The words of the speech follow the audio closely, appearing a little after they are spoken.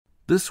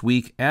This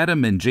week,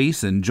 Adam and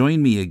Jason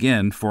join me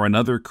again for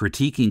another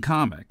Critiquing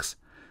Comics.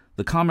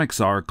 The comics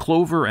are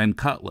Clover and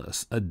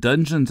Cutlass, a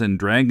Dungeons &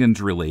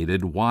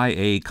 Dragons-related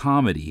YA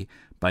comedy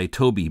by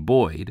Toby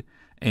Boyd,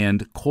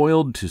 and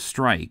Coiled to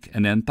Strike,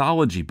 an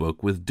anthology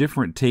book with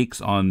different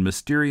takes on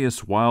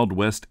mysterious Wild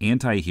West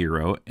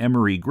antihero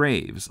Emory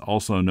Graves,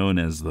 also known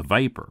as the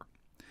Viper.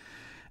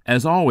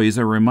 As always,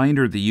 a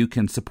reminder that you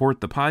can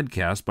support the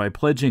podcast by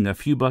pledging a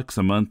few bucks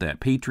a month at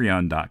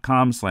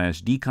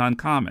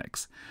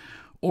patreon.com/deconcomics.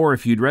 Or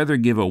if you'd rather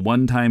give a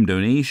one-time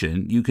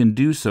donation, you can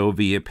do so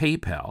via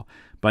PayPal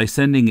by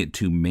sending it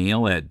to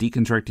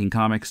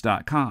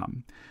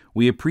mail@deconstructingcomics.com.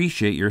 We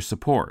appreciate your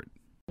support.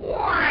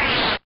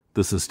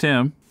 This is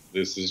Tim.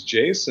 This is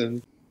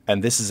Jason.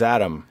 And this is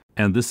Adam.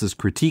 And this is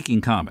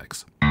Critiquing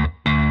Comics.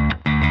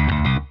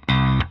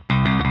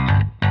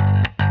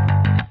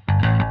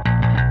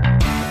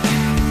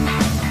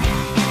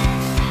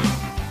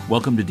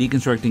 Welcome to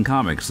Deconstructing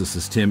Comics. This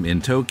is Tim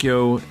in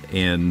Tokyo,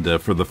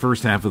 and for the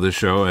first half of the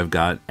show, I've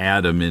got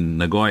Adam in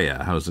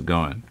Nagoya. How's it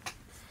going?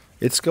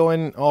 It's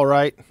going all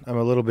right. I'm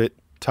a little bit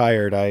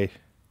tired. I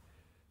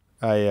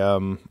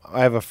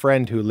have a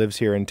friend who lives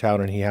here in town,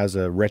 and he has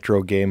a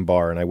retro game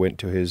bar, and I went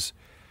to his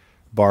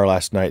bar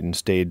last night and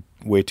stayed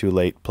way too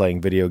late playing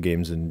video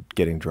games and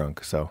getting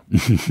drunk. So,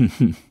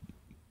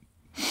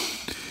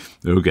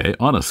 okay,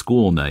 on a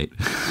school night.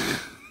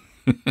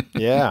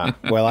 Yeah,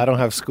 well, I don't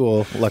have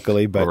school,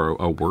 luckily, but or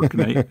a work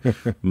night.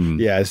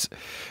 Yes,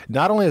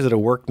 not only is it a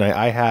work night,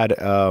 I had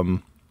a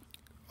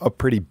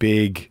pretty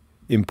big,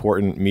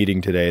 important meeting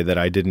today that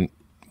I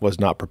was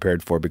not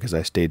prepared for because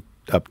I stayed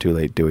up too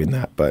late doing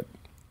that. But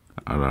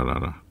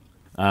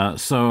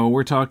so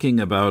we're talking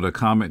about a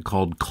comic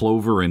called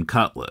Clover and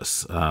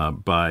Cutlass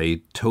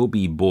by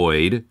Toby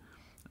Boyd.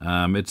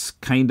 It's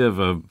kind of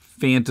a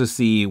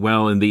fantasy,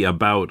 well, in the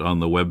about on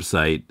the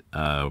website,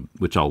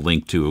 which I'll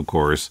link to, of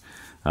course.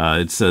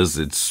 It says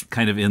it's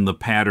kind of in the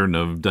pattern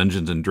of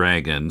Dungeons &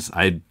 Dragons.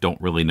 I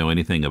don't really know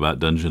anything about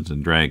Dungeons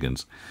 &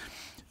 Dragons.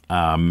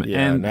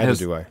 And neither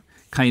do I.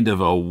 Kind of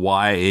a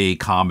YA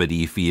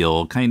comedy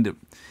feel, kind of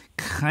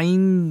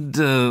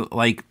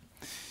like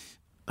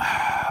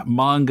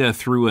manga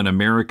through an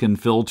American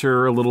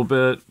filter a little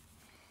bit.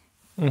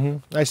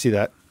 Mm-hmm. I see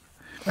that.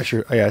 I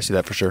see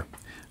that for sure.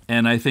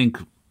 And I think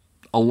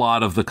a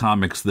lot of the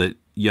comics that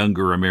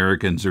younger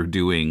Americans are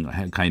doing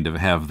kind of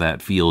have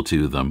that feel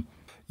to them.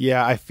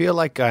 Yeah, I feel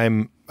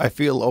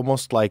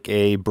almost like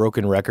a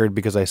broken record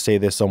because I say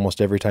this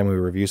almost every time we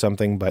review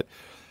something, but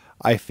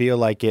I feel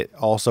like it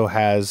also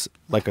has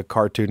like a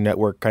Cartoon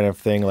Network kind of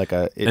thing, like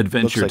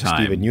Adventure looks like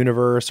Time. Steven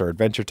Universe or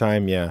Adventure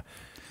Time, yeah.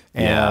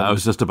 Yeah, I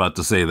was just about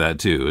to say that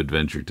too,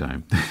 Adventure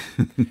Time.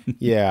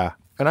 Yeah,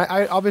 and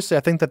I obviously I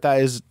think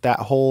that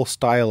whole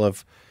style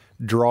of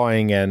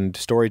drawing and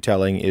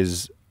storytelling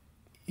is,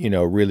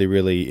 really,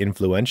 really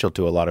influential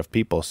to a lot of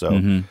people.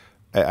 So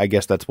I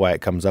guess that's why it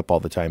comes up all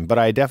the time. But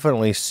I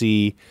definitely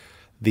see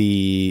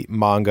the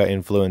manga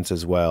influence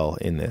as well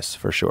in this,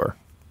 for sure.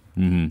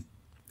 Mm-hmm.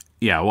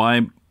 Yeah, well,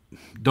 I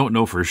don't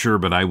know for sure,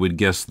 but I would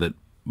guess that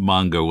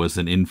manga was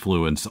an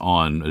influence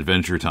on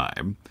Adventure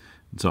Time.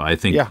 So I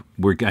think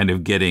we're kind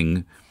of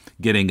getting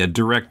a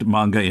direct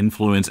manga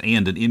influence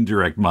and an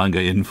indirect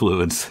manga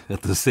influence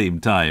at the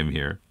same time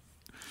here.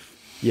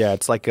 Yeah,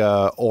 it's like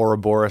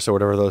Ouroboros or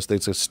whatever those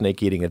things, a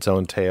snake eating its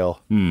own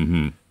tail.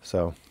 Mm-hmm.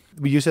 So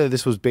you said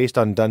this was based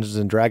on Dungeons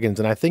and Dragons,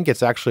 and I think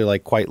it's actually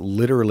like quite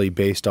literally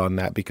based on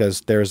that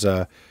because there's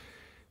in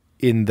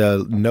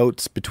the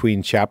notes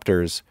between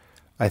chapters,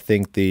 I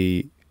think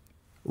the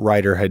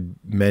writer had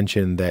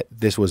mentioned that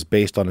this was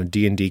based on a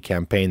D&D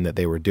campaign that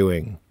they were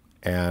doing,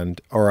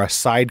 or a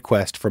side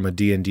quest from a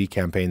D&D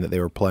campaign that they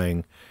were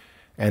playing,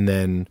 and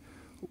then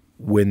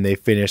when they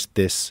finished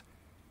this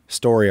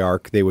story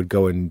arc, they would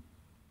go and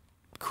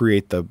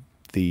create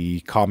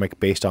the comic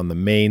based on the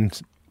main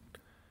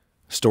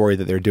story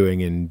that they're doing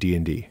in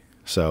D&D.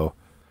 So,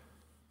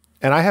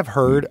 and I've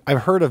heard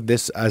of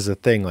this as a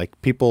thing, like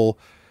people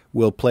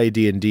will play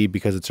D&D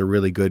because it's a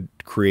really good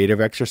creative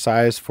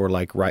exercise for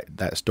like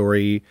that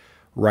story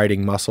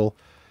writing muscle,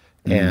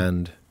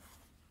 and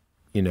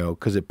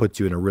because it puts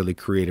you in a really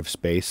creative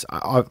space.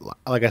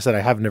 Like I said,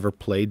 I have never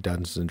played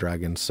Dungeons and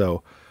Dragons,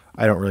 so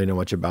I don't really know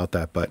much about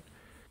that, but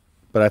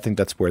I think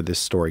that's where this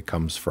story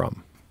comes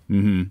from.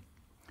 Mm-hmm.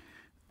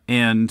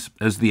 And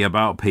as the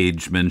About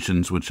page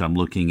mentions, which I'm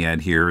looking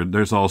at here,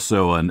 there's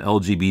also an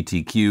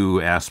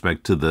LGBTQ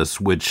aspect to this,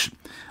 which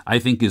I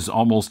think is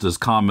almost as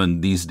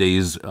common these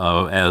days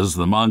as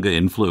the manga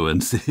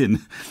influence in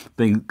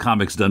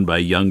comics done by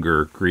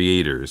younger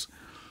creators.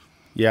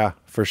 Yeah,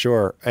 for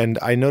sure. And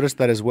I noticed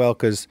that as well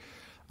because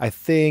I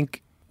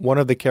think one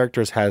of the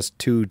characters has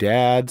two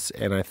dads,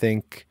 and I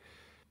think,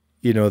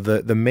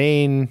 the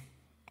main,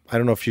 I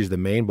don't know if she's the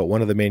main, but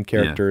one of the main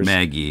characters,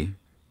 Maggie,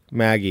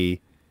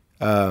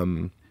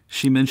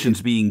 she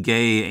mentions being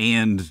gay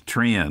and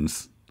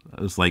trans.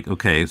 I was like,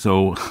 okay,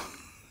 so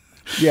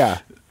yeah,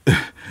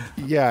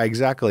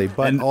 exactly.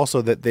 But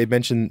also that they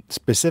mention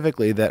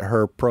specifically that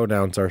her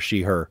pronouns are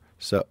she, her.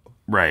 So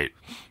right.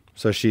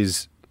 So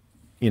she's,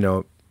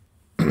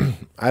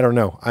 I don't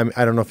know.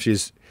 I don't know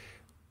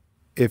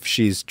if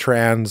she's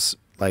trans,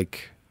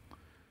 like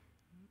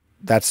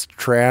that's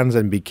trans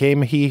and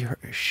became he,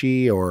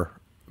 she, or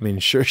I mean,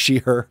 sure, she,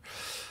 her.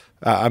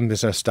 I'm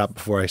just gonna stop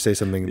before I say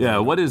something. Yeah,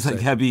 what is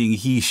being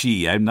he,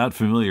 she? I'm not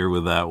familiar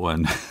with that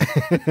one.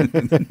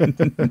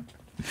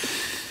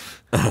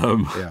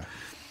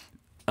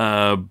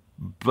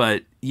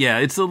 But yeah,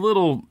 it's a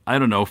little, I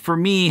don't know. For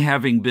me,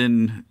 having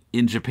been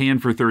in Japan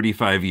for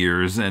 35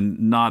 years and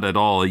not at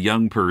all a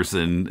young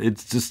person,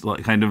 it's just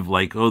like, kind of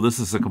like, oh, this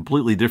is a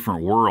completely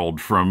different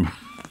world from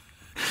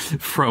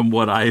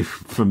what I'm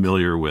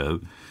familiar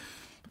with.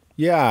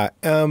 Yeah,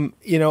 and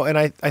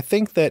I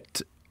think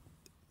that,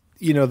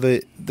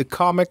 the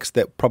comics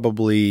that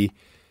probably,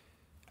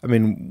 I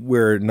mean,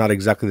 we're not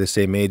exactly the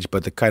same age,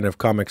 but the kind of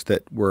comics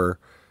that were,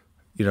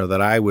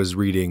 that I was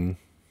reading,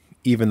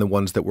 even the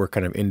ones that were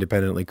kind of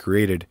independently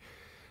created,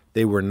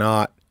 they were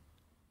not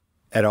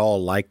at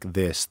all like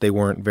this. They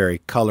weren't very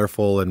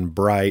colorful and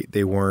bright.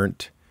 They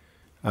weren't,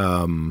 they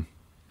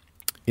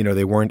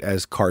weren't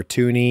as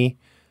cartoony.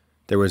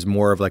 There was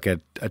more of like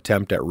an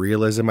attempt at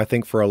realism, I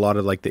think, for a lot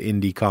of like the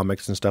indie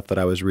comics and stuff that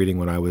I was reading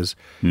when I was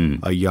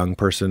a young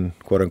person,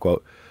 quote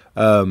unquote.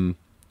 And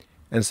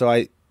so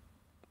I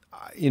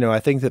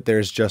think that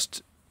there's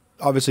just,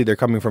 obviously they're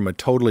coming from a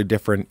totally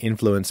different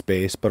influence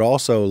base, but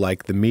also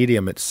like the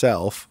medium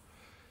itself.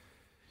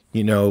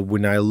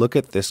 When I look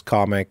at this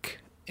comic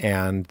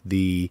and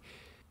the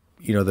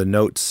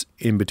notes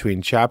in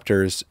between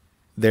chapters,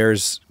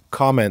 there's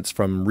comments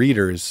from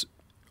readers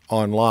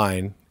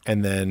online,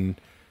 and then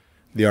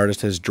the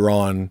artist has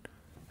drawn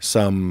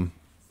some,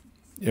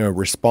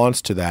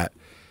 response to that.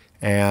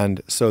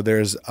 And so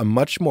there's a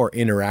much more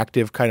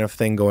interactive kind of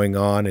thing going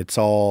on. It's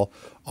all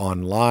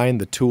online.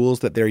 The tools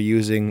that they're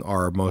using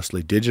are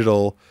mostly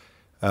digital,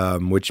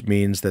 which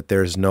means that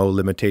there's no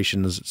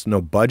limitations,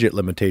 no budget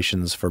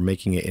limitations for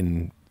making it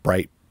in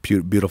bright,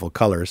 beautiful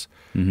colors.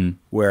 Mm-hmm.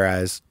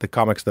 Whereas the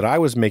comics that I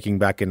was making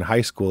back in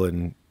high school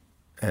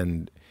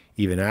and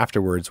even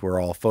afterwards were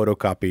all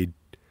photocopied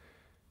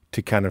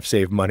to kind of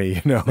save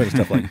money, and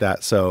stuff like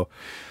that. So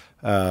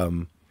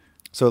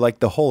like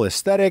the whole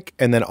aesthetic,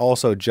 and then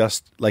also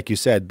just like you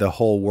said, the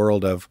whole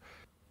world of,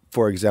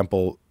 for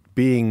example,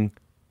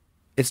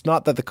 it's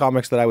not that the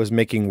comics that I was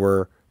making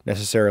were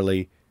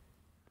necessarily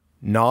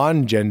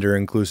non-gender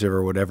inclusive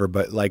or whatever,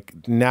 but like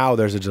now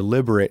there's a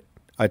deliberate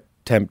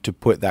attempt to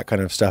put that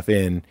kind of stuff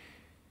in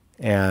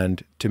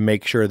and to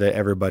make sure that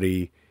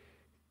everybody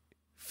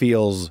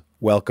feels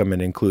welcome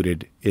and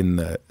included in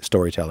the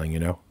storytelling,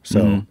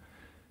 So, mm-hmm.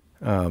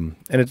 And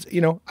it's,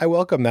 I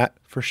welcome that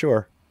for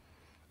sure.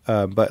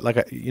 But like,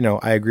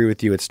 I agree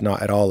with you. It's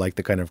not at all like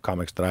the kind of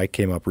comics that I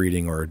came up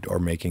reading or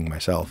making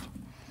myself.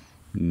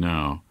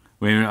 No.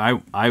 I mean,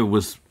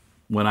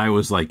 when I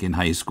was like in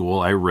high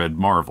school, I read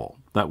Marvel.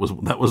 That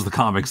was the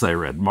comics I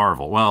read,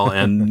 Marvel. Well,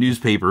 and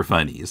newspaper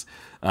funnies,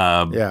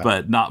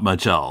 but not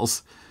much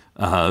else.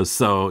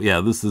 So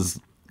yeah, this is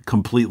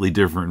completely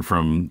different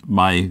from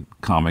my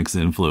comics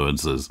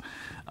influences.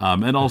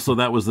 And also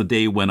that was the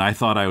day when I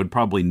thought I would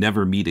probably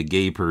never meet a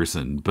gay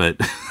person, but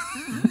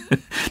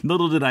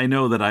little did I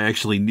know that I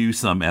actually knew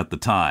some at the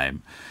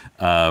time.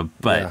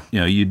 But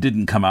you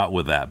didn't come out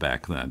with that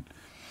back then.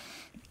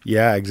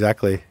 Yeah,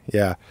 exactly.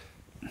 Yeah.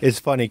 It's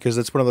funny because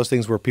it's one of those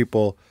things where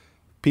people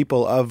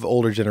of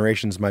older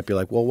generations might be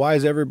like, well, why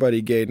is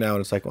everybody gay now?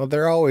 And it's like, well,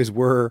 there always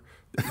were.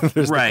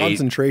 There's right. The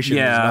concentration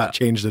has not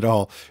changed at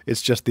all.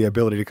 It's just the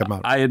ability to come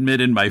out. I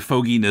admit in my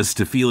foginess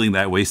to feeling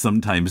that way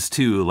sometimes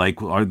too. Like,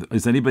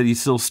 is anybody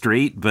still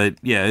straight? But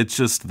yeah, it's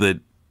just that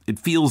it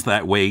feels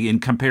that way in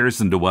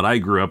comparison to what I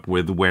grew up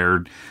with,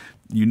 where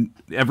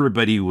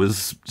everybody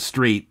was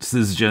straight,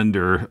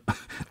 cisgender,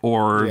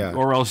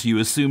 or else you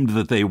assumed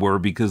that they were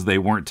because they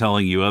weren't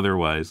telling you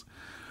otherwise.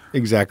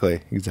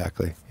 Exactly.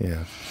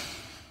 Yeah.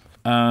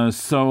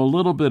 So a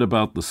little bit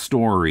about the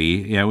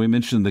story. Yeah, we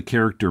mentioned the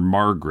character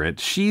Margaret.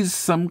 She's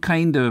some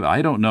kind of,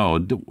 I don't know,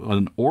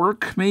 an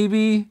orc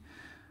maybe?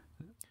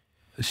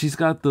 She's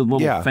got the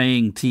little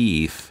fang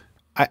teeth.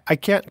 I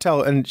can't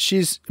tell. And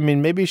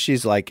maybe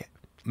she's like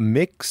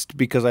mixed,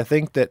 because I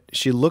think that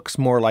she looks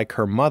more like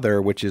her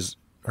mother, which is,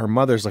 her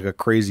mother's like a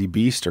crazy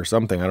beast or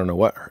something. I don't know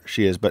what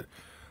she is, but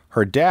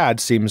her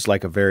dad seems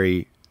like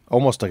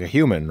almost like a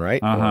human,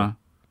 right? Uh-huh.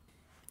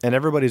 And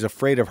everybody's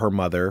afraid of her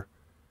mother.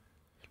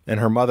 And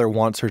her mother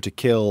wants her to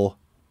kill,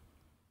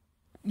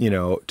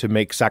 to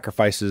make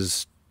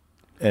sacrifices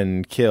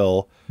and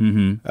kill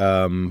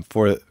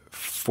for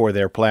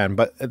their plan.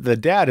 But the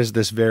dad is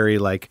this very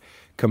like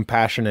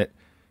compassionate,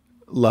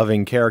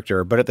 loving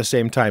character. But at the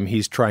same time,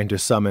 he's trying to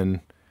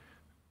summon,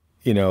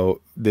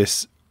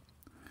 this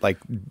like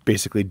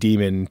basically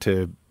demon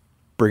to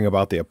bring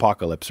about the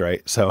apocalypse,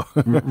 right? So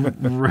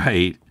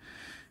right.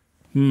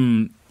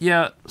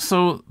 Yeah.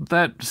 So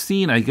that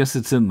scene, I guess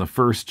it's in the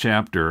first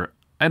chapter.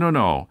 I don't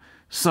know.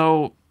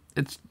 So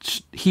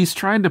he's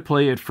trying to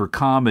play it for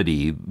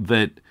comedy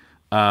that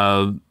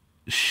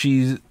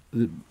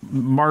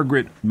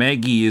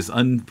Maggie is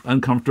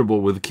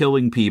uncomfortable with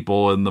killing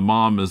people, and the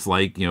mom is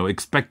like,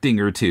 expecting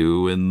her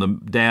to, and the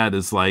dad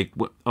is like,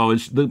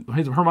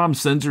 her mom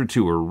sends her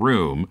to her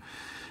room,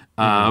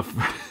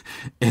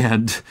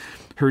 and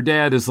her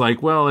dad is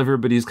like, well,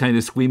 everybody's kind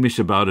of squeamish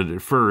about it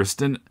at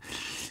first, and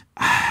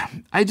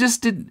it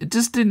just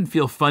didn't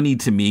feel funny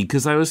to me,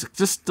 because I was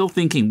just still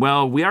thinking,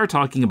 well, we are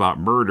talking about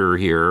murder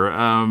here.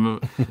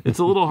 It's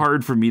a little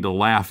hard for me to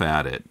laugh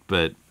at it,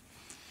 but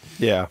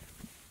yeah.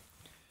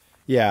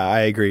 Yeah, I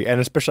agree. And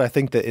especially I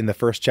think that in the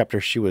first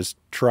chapter, she was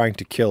trying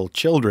to kill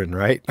children,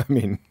 right? I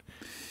mean...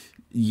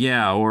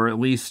 Yeah, or at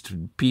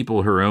least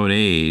people her own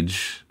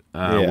age,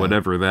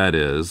 whatever that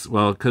is.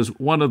 Well, because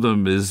one of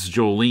them is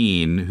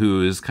Jolene,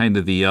 who is kind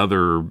of the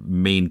other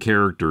main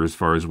character as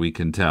far as we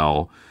can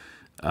tell.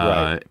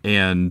 Right.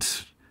 And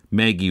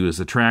Maggie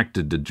was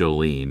attracted to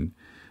Jolene,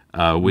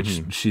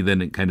 which she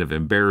then kind of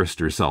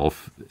embarrassed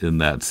herself in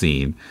that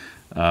scene.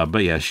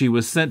 But yeah, she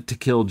was sent to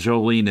kill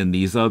Jolene and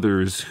these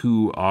others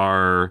who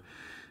are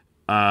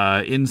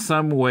in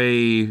some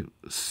way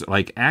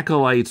like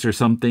acolytes or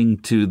something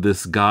to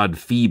this god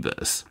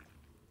Phoebus.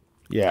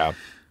 Yeah.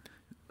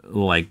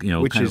 Like,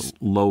 which kind of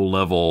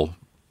low-level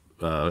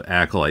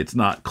acolytes,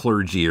 not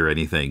clergy or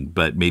anything,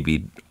 but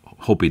maybe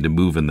hoping to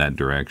move in that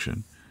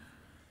direction.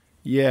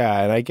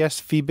 Yeah, and I guess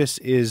Phoebus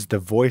is the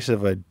voice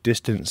of a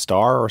distant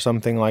star or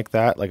something like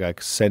that, like a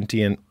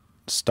sentient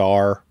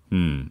star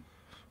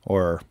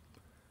or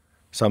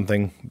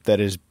something that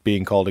is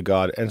being called a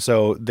god. And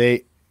so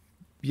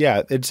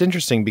it's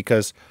interesting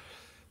because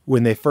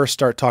when they first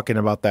start talking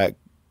about that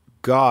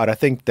god, I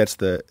think there's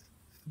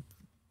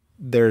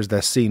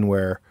that scene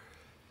where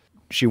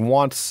she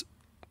wants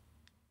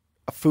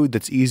a food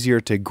that's easier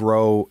to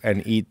grow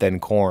and eat than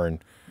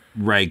corn.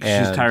 Right,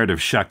 she's tired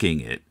of shucking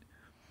it.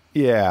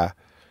 Yeah.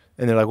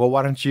 And they're like, well,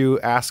 why don't you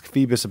ask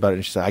Phoebus about it?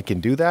 And she said, I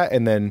can do that.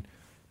 And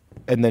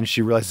then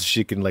she realizes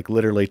she can like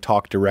literally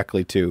talk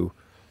directly to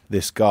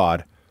this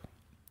god.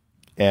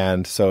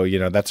 And so,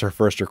 that's her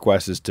first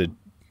request, is to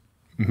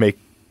make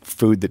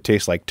food that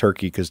tastes like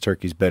turkey because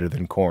turkey's better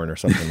than corn or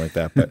something like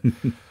that. But,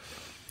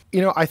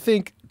 I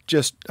think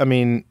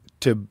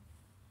to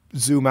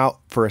zoom out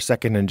for a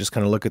second and just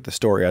kind of look at the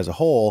story as a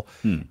whole,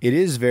 it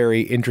is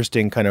very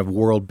interesting kind of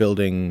world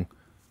building.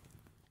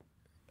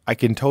 I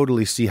can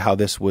totally see how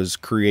this was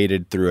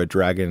created through a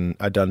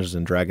Dungeons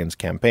and Dragons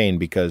campaign,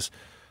 because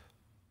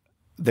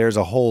there's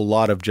a whole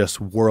lot of just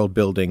world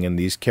building and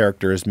these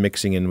characters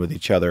mixing in with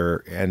each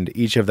other, and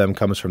each of them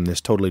comes from this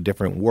totally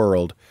different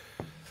world.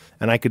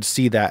 And I could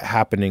see that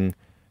happening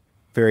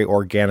very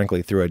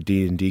organically through a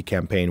D&D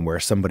campaign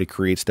where somebody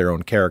creates their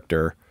own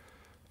character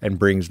and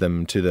brings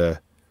them to the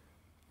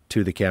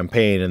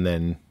campaign, and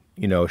then,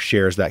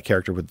 shares that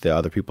character with the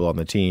other people on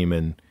the team.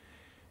 And,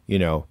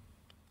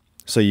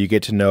 so you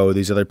get to know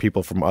these other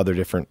people from other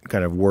different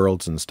kind of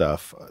worlds and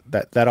stuff.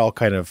 That all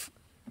kind of,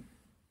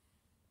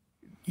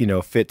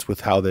 fits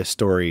with how this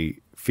story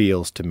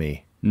feels to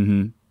me.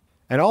 Mm-hmm.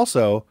 And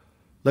also,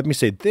 let me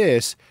say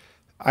this,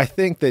 I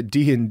think that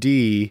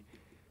D&D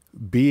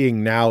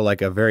being now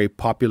like a very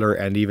popular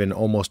and even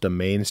almost a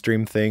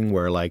mainstream thing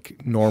where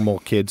like normal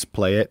kids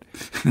play it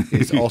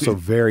is also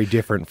very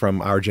different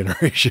from our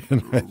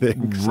generation, I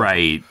think.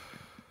 Right.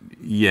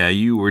 Yeah,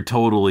 you were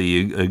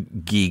totally a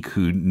geek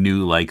who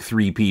knew like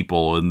 3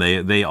 people, and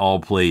they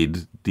all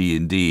played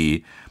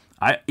D&D.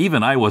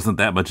 I wasn't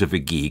that much of a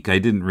geek. I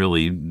didn't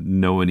really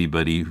know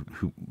anybody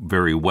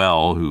very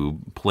well who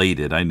played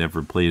it. I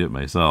never played it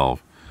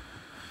myself.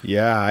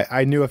 Yeah,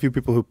 I knew a few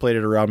people who played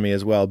it around me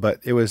as well, but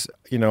it was,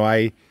 when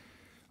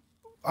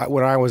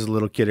I was a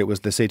little kid, it was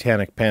the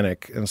Satanic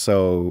Panic, and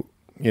so,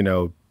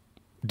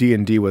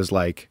 D&D was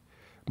like,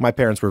 my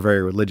parents were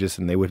very religious,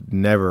 and they would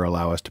never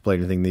allow us to play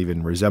anything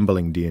even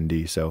resembling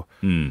D&D, so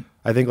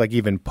I think like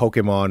even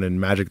Pokemon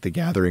and Magic the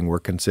Gathering were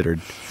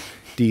considered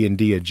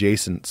D&D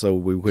adjacent, so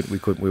we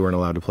weren't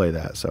allowed to play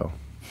that, so.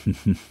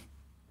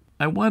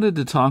 I wanted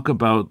to talk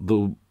about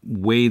the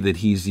way that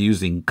he's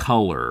using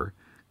color.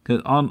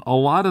 'Cause on a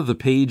lot of the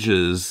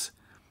pages,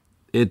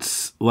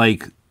 it's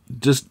like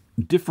just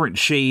different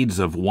shades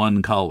of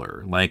one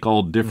color, like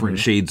all different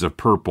shades of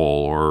purple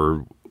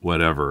or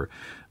whatever.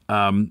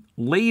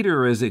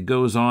 Later, as it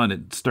goes on,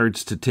 it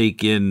starts to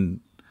take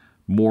in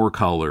more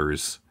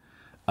colors.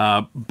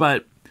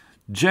 But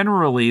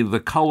generally,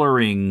 the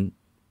coloring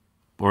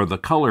or the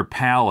color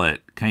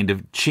palette kind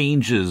of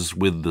changes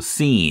with the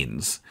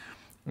scenes.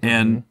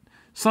 And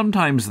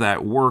sometimes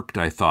that worked,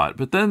 I thought.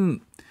 But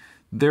then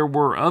there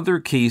were other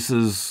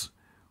cases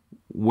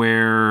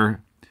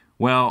where,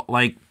 well,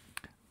 like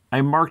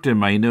I marked in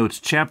my notes,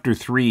 chapter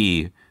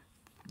 3,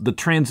 the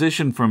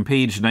transition from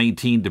page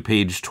 19 to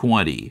page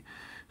 20.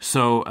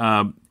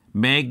 So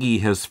Maggie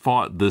has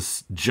fought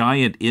this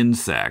giant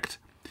insect,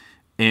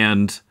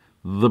 and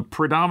the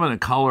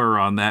predominant color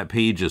on that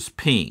page is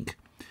pink.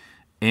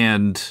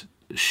 And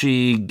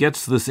she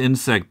gets this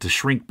insect to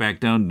shrink back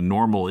down to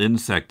normal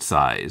insect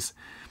size.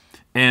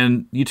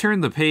 And you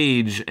turn the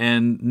page,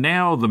 and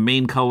now the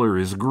main color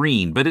is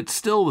green, but it's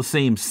still the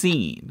same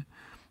scene.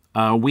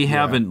 We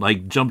haven't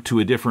like jumped to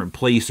a different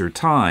place or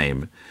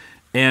time.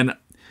 And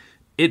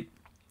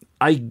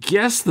I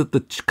guess that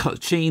the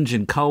change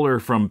in color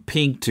from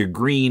pink to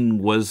green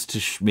was to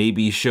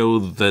maybe show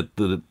that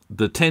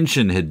the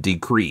tension had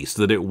decreased,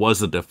 that it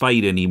wasn't a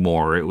fight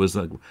anymore. It was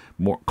a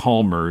more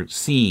calmer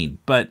scene.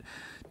 But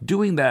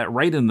doing that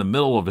right in the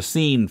middle of a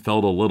scene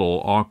felt a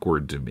little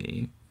awkward to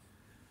me.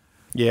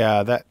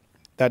 Yeah, that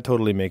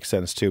totally makes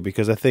sense too,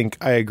 because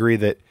I agree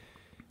that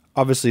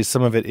obviously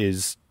some of it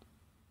is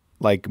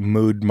like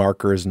mood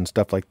markers and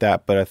stuff like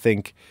that, but I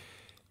think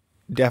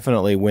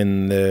definitely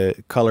when the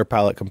color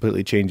palette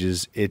completely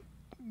changes, it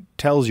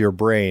tells your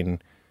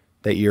brain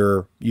that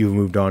you've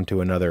moved on to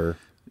another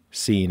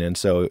scene, and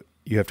so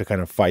you have to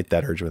kind of fight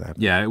that urge with that.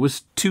 Yeah, it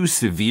was too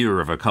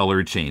severe of a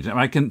color change.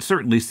 I can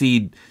certainly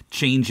see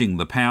changing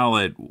the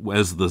palette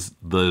as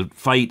the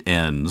fight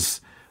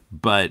ends,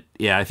 but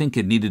yeah, I think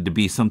it needed to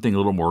be something a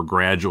little more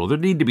gradual. There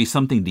needed to be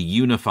something to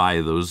unify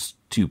those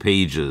two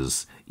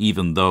pages,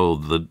 even though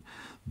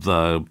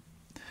the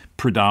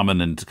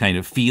predominant kind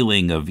of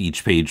feeling of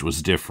each page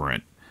was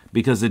different,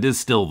 because it is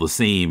still the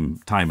same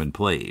time and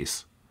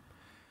place.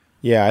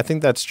 Yeah, I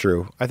think that's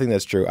true.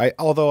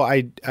 Although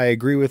I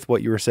agree with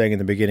what you were saying in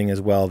the beginning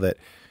as well, that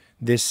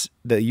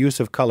the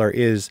use of color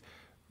is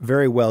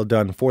very well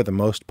done for the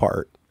most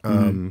part.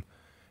 And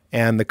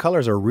the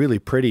colors are really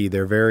pretty.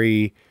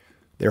 They're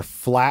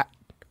flat.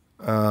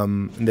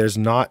 There's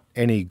not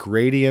any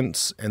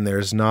gradients, and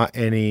there's not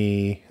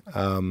even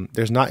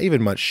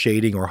much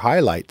shading or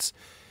highlights.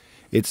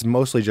 It's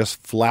mostly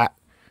just flat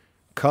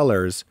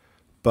colors,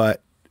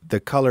 but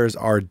the colors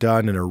are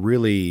done in a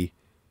really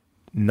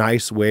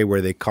nice way where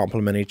they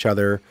complement each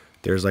other.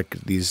 There's like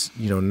these,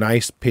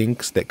 nice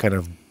pinks that kind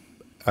of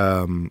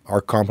are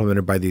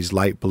complemented by these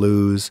light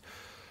blues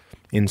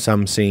in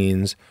some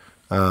scenes.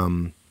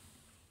 And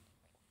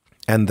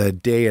the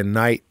day and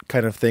night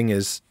kind of thing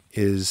is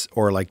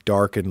or like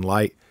dark and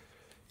light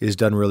is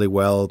done really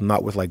well,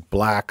 not with like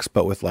blacks,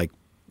 but with like,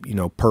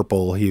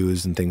 purple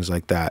hues and things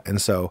like that.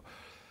 And so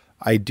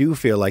I do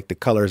feel like the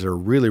colors are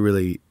really,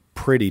 really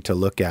pretty to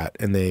look at,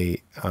 and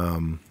they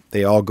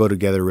all go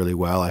together really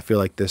well. I feel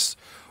like this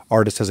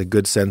artist has a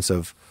good sense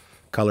of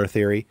color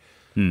theory.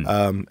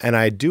 And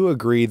I do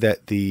agree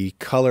that the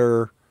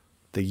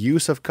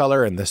use of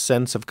color and the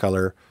sense of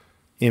color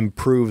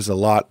improves a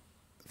lot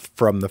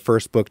from the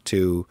first book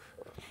to,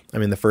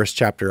 the first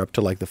chapter up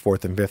to like the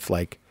fourth and fifth.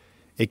 Like,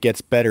 it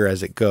gets better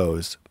as it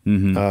goes.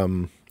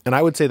 And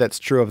I would say that's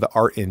true of the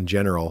art in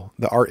general.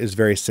 The art is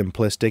very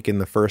simplistic in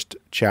the first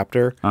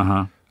chapter.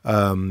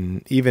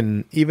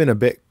 Even a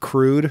bit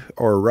crude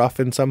or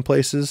rough in some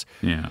places.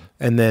 Yeah.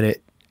 And then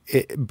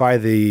it by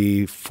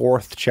the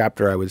fourth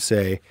chapter, I would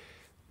say,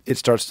 it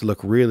starts to look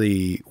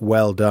really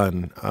well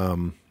done.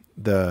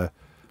 The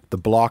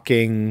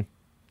blocking,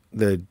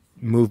 the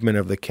movement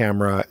of the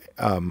camera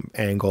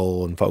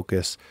angle and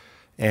focus,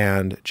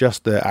 and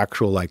just the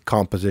actual like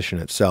composition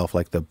itself,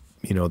 like the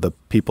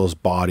people's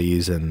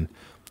bodies and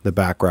the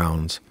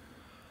backgrounds.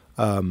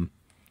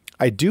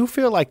 I do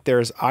feel like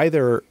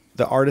the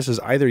artist is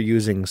either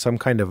using some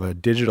kind of a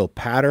digital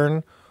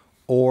pattern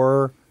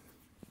or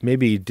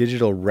maybe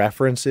digital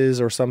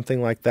references or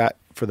something like that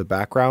for the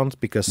backgrounds,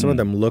 because some of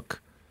them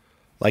look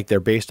like they're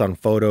based on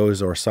photos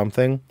or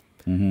something,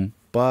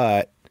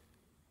 but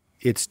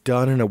it's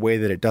done in a way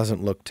that it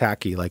doesn't look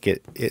tacky. Like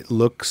it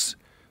looks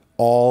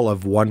all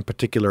of one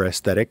particular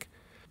aesthetic.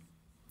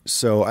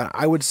 So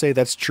I would say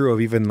that's true of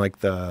even like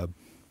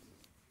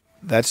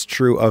that's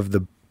true of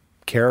the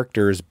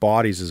characters'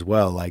 bodies as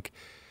well. Like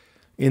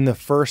in the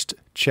first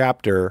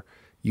chapter,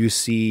 you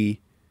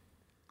see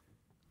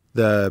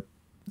the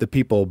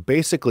people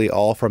basically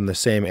all from the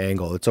same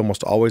angle. It's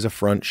almost always a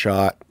front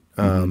shot,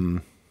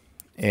 and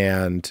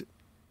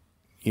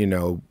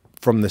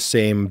from the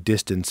same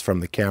distance from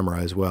the camera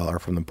as well, or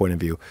from the point of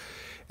view.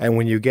 And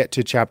when you get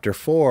to chapter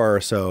 4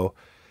 or so,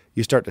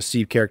 you start to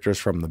see characters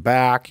from the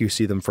back. You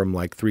see them from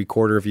like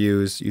 3/4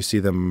 views. You see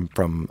them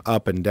from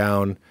up and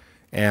down.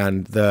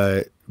 And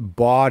the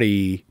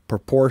body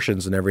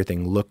proportions and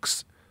everything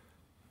looks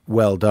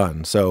well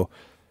done. So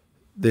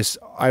this,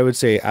 I would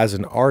say, as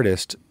an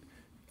artist,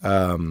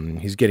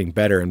 he's getting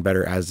better and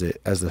better as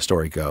the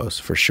story goes,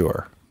 for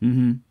sure.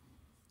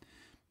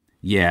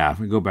 Yeah, if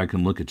we go back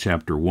and look at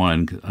chapter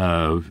 1,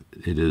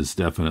 it is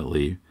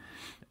definitely...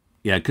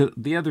 Yeah, 'cause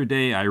the other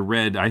day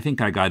I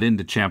think I got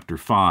into chapter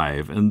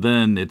 5, and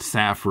then it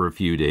sat for a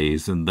few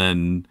days, and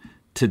then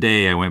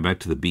today I went back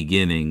to the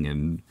beginning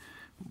and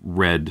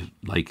read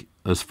like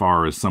as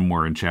far as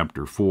somewhere in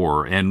chapter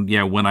 4. And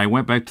yeah, when I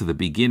went back to the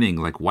beginning,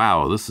 like,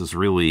 wow, this is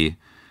really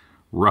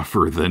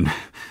rougher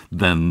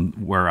than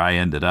where I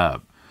ended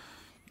up.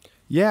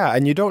 Yeah,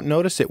 and you don't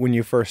notice it when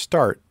you first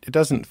start. It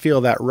doesn't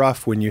feel that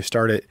rough when you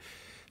start it.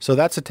 So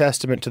that's a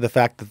testament to the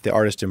fact that the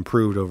artist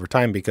improved over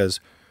time, because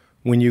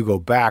when you go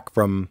back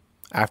from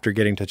after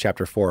getting to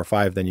chapter 4 or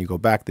 5, then you go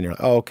back, then you're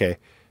like, oh, okay,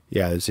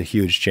 yeah, it's a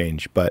huge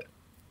change. But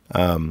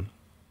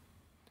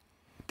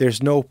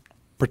there's no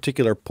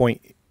particular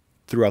point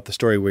throughout the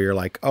story where you're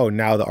like, oh,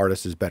 now the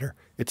artist is better.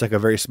 It's like a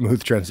very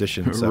smooth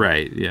transition. So.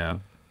 Right, yeah.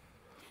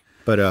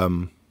 But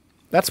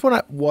that's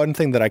one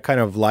thing that I kind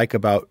of like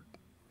about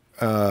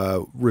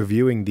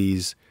reviewing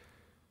these.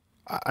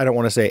 I don't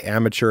want to say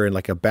amateur in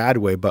like a bad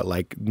way, but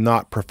like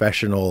not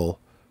professional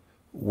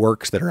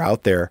works that are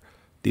out there.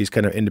 These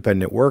kind of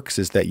independent works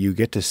is that you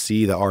get to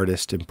see the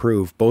artist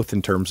improve, both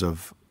in terms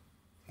of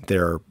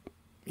their,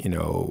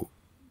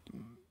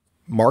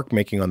 mark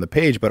making on the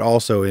page, but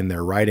also in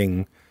their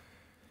writing,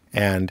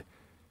 and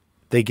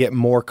they get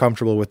more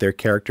comfortable with their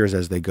characters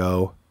as they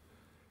go,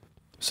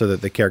 so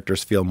that the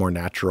characters feel more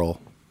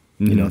natural,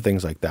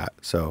 things like that.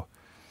 So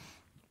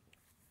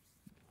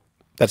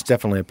that's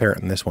definitely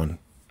apparent in this one.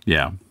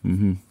 Yeah,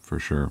 for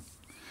sure.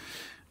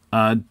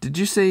 Did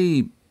you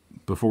say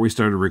before we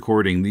started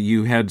recording that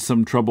you had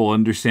some trouble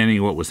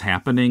understanding what was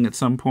happening at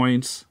some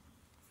points?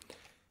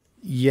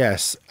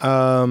 Yes.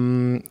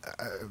 Actually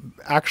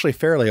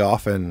fairly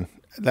often.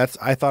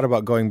 I thought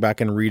about going back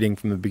and reading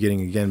from the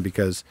beginning again,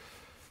 because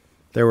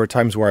there were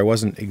times where I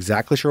wasn't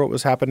exactly sure what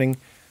was happening,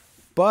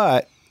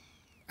 but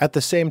at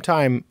the same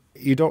time,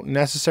 you don't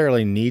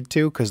necessarily need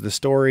to, because the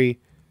story,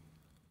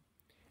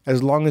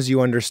 as long as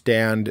you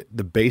understand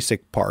the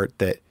basic part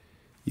that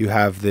you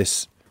have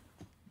this,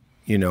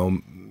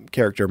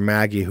 character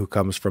Maggie who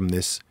comes from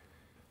this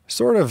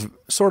sort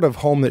of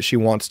home that she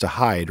wants to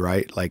hide,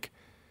 right? Like,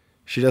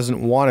 she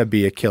doesn't want to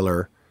be a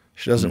killer.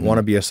 She doesn't want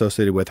to be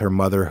associated with her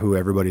mother, who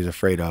everybody's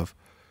afraid of.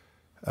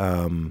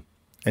 And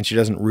she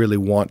doesn't really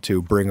want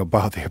to bring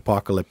about the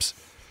apocalypse.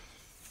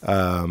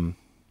 And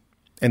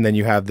then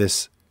you have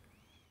this,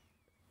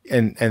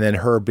 and then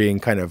her being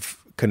kind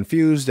of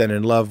confused and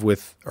in love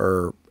with,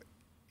 or,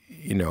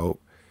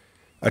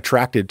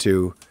 attracted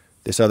to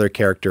this other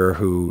character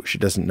who she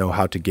doesn't know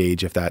how to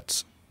gauge if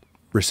that's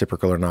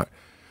reciprocal or not.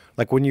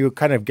 Like, when you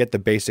kind of get the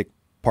basic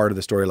part of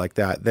the story like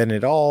that, then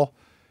it all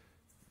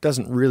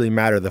doesn't really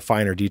matter, the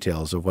finer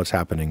details of what's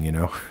happening,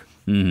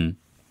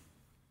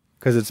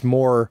 because it's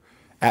more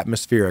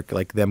atmospheric,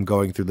 like them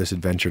going through this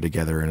adventure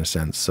together in a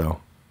sense. So,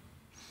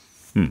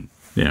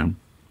 yeah.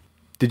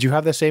 Did you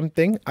have the same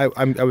thing?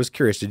 I was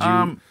curious. Did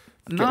you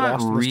get not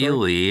lost in the story?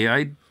 really.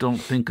 I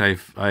don't think I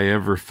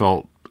ever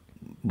felt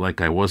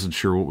like I wasn't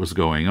sure what was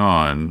going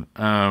on.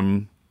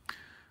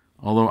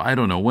 Although, I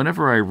don't know,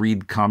 whenever I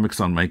read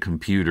comics on my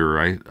computer,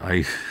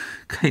 I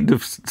kind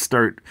of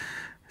start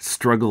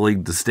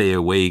struggling to stay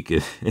awake,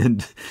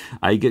 and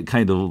I get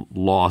kind of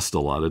lost a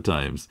lot of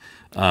times.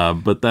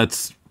 But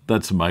that's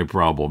my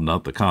problem,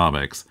 not the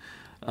comics.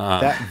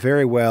 That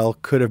very well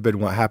could have been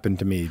what happened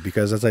to me,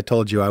 because as I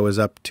told you, I was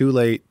up too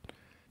late.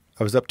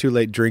 I was up too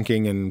late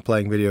drinking and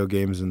playing video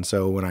games, and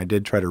so when I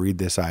did try to read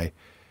this, I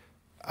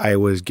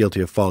was guilty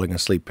of falling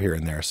asleep here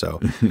and there. So,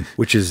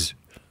 which is,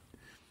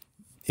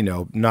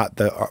 not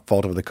the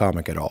fault of the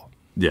comic at all.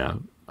 Yeah.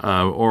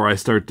 Or I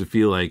start to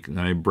feel like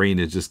my brain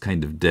is just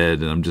kind of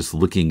dead, and I'm just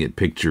looking at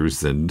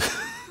pictures and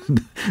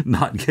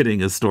not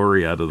getting a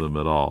story out of them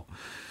at all.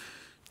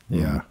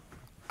 Yeah.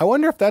 I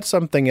wonder if that's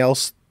something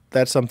else.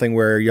 That's something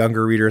where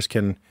younger readers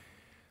can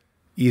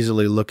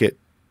easily look at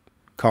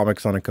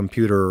comics on a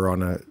computer or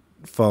on a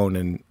phone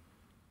and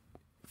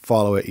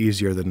follow it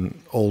easier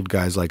than old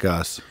guys like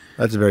us.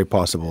 That's very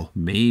possible.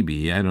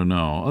 Maybe. I don't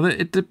know.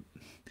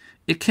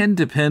 It can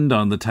depend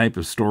on the type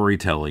of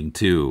storytelling,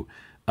 too.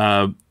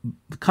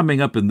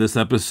 Coming up in this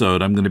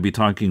episode, I'm going to be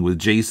talking with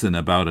Jason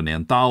about an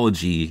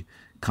anthology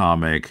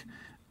comic,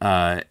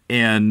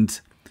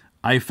 and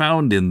I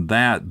found in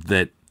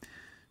that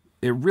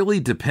it really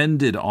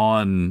depended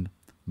on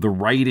the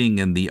writing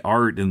and the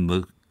art in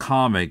the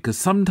comic, because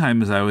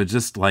sometimes I was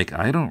just like,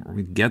 I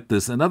don't get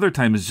this, and other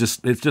times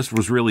it just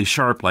was really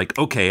sharp, like,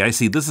 okay, I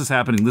see this is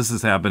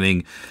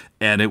happening,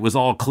 and it was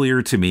all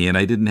clear to me, and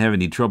I didn't have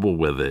any trouble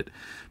with it.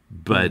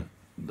 But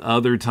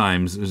other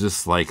times it was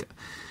just like,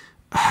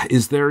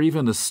 is there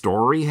even a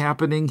story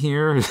happening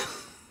here?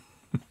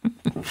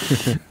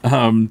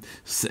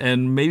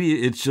 And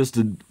maybe it's just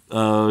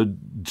a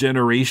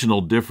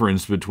generational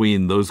difference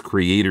between those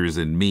creators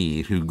and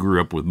me, who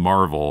grew up with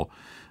Marvel,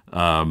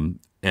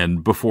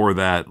 and before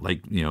that,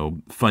 like,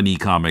 funny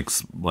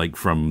comics like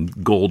from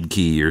Gold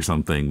Key or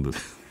something.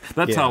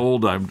 That's how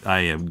old I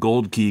am.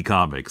 Gold Key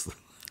comics.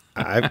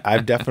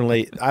 I've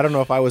definitely, I don't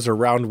know if I was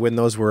around when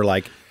those were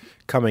like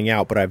coming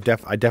out, but I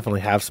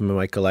definitely have some in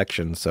my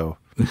collection. So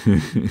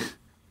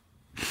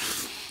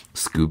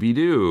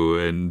Scooby-Doo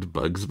and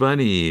Bugs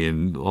Bunny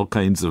and all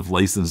kinds of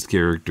licensed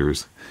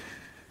characters.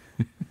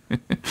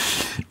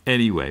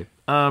 Anyway,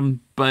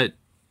 but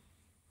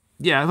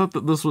yeah, I thought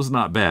that this was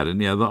not bad,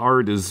 and yeah, the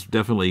art is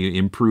definitely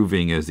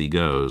improving as he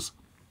goes.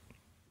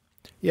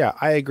 Yeah,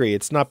 I agree.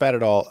 It's not bad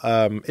at all.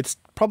 It's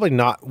probably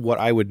not what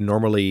I would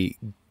normally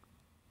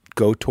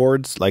go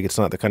towards. Like, it's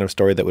not the kind of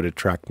story that would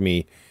attract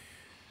me,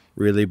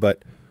 really.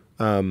 But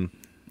I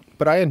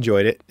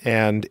enjoyed it,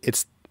 and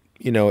it's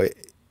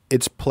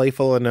it's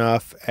playful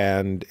enough,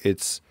 and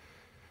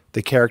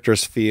the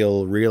characters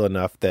feel real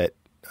enough that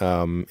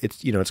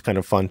it's kind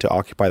of fun to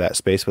occupy that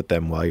space with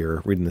them while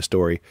you're reading the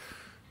story.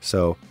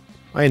 So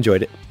I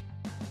enjoyed it.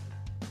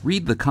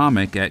 Read the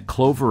comic at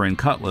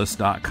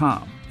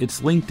cloverandcutlass.com.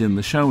 It's linked in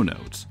the show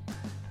notes.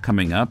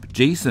 Coming up,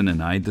 Jason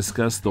and I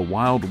discuss the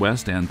Wild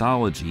West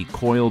anthology,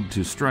 Coiled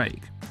to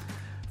Strike.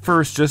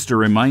 First, just a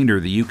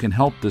reminder that you can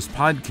help this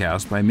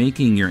podcast by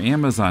making your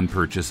Amazon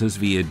purchases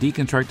via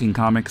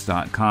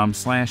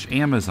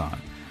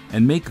deconstructingcomics.com/Amazon,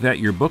 and make that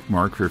your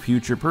bookmark for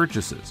future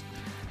purchases.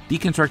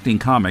 Deconstructing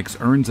Comics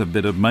earns a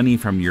bit of money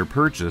from your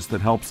purchase that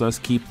helps us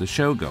keep the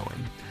show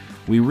going.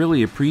 We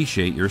really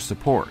appreciate your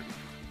support.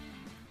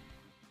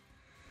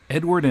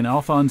 Edward and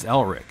Alphonse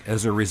Elric,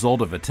 as a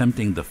result of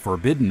attempting the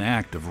forbidden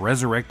act of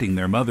resurrecting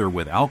their mother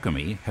with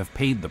alchemy, have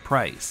paid the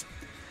price.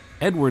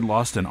 Edward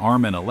lost an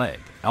arm and a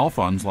leg.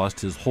 Alphonse lost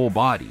his whole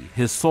body,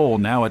 his soul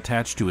now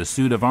attached to a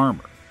suit of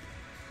armor.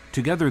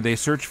 Together they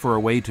search for a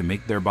way to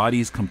make their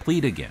bodies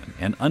complete again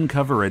and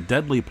uncover a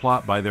deadly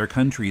plot by their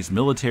country's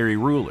military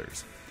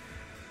rulers.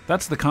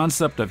 That's the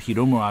concept of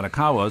Hiromu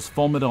Arakawa's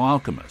Fullmetal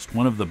Alchemist,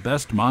 one of the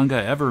best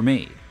manga ever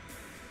made.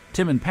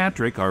 Tim and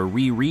Patrick are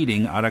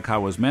rereading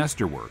Arakawa's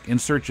masterwork in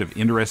search of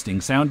interesting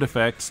sound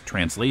effects,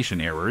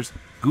 translation errors,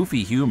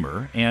 goofy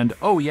humor, and,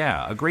 oh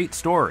yeah, a great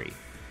story.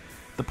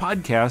 The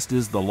podcast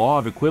is The Law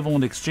of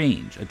Equivalent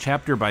Exchange, a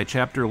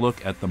chapter-by-chapter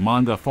look at the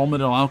manga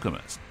Fullmetal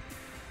Alchemist.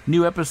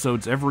 New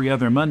episodes every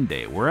other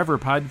Monday, wherever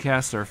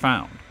podcasts are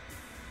found.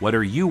 What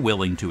are you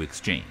willing to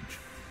exchange?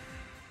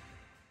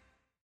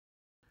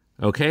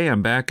 Okay,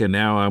 I'm back, and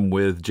now I'm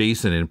with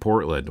Jason in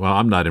Portland. Well,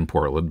 I'm not in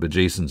Portland, but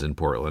Jason's in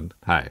Portland.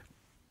 Hi.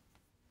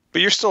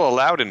 But you're still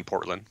allowed in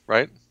Portland,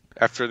 right?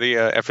 After the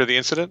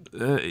incident?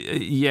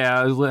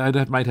 Yeah,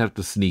 I might have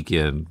to sneak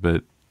in,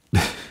 but...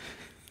 I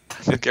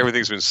think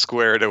everything's been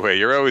squared away.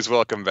 You're always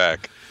welcome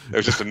back. There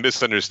was just a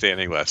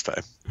misunderstanding last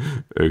time.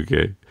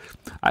 Okay.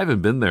 I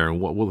haven't been there.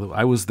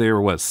 I was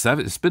there,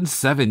 it's been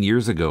 7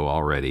 years ago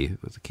already.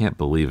 I can't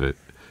believe it.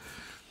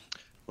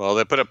 Well,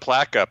 they put a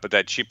plaque up at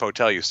that cheap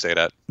hotel you stayed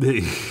at.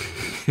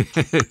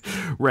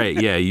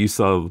 Right, yeah, you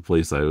saw the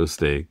place I was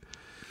staying.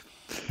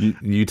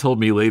 You told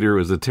me later it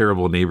was a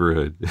terrible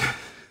neighborhood.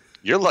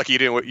 You're lucky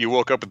you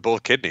woke up with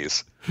both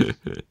kidneys.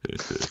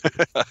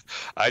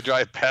 I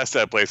drive past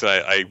that place, and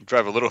I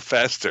drive a little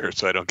faster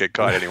so I don't get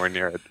caught anywhere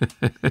near it.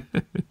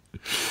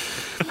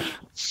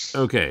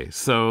 Okay,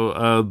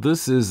 so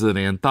this is an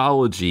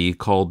anthology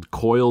called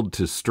Coiled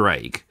to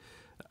Strike.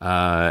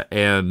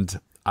 And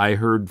I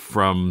heard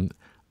from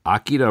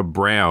Akira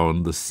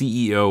Brown, the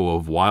CEO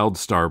of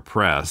Wildstar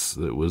Press,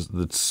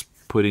 that's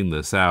putting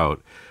this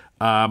out.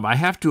 I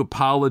have to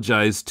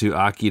apologize to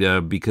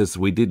Akira because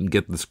we didn't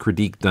get this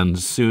critique done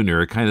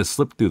sooner. It kind of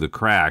slipped through the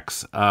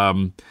cracks.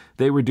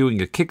 They were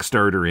doing a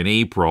Kickstarter in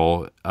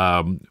April,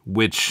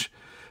 which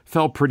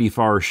fell pretty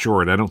far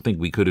short. I don't think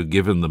we could have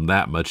given them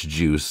that much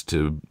juice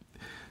to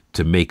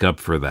make up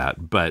for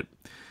that. But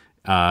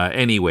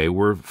anyway,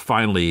 we're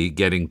finally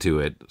getting to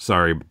it.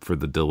 Sorry for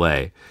the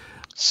delay.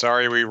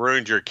 Sorry we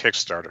ruined your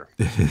Kickstarter.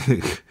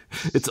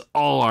 It's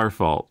all our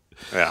fault.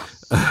 Yeah.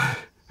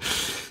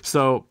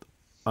 So...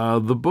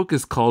 the book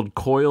is called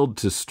Coiled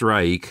to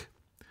Strike.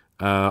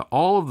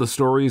 All of the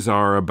stories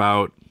are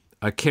about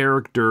a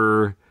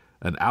character,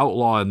 an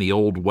outlaw in the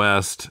Old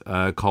West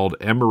called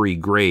Emory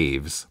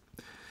Graves.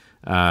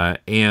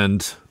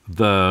 And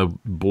the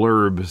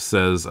blurb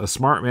says, a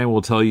smart man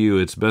will tell you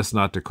it's best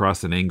not to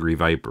cross an angry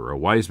viper. A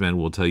wise man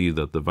will tell you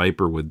that the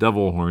viper with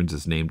devil horns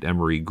is named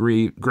Emory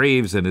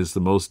Graves and is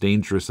the most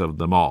dangerous of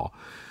them all.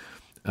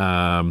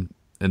 And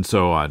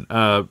so on.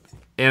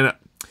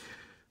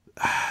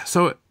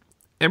 So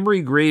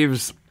Emory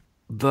Graves,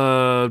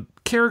 the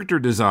character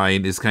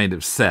design is kind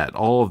of set.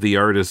 All of the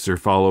artists are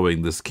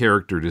following this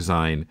character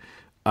design.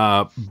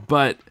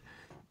 But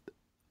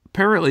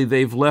apparently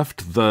they've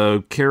left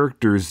the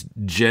character's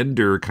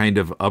gender kind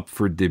of up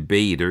for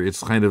debate, or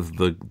it's kind of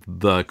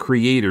the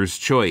creator's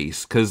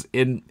choice. Because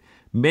in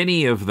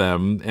many of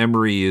them,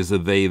 Emory is a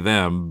they,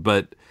 them,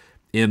 but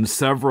in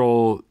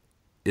several,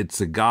 it's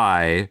a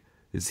guy,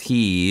 it's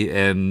he,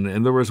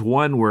 and there was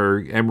one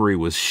where Emory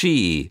was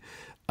she.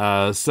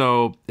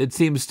 So it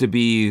seems to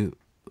be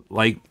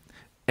like,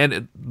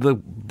 and the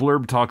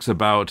blurb talks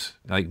about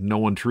like no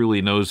one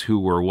truly knows who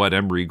or what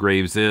Emory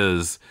Graves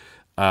is,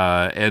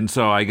 and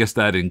so I guess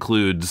that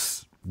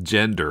includes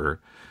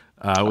gender,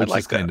 which like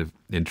is kind of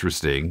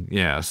interesting.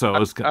 Yeah, so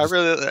I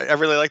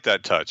really like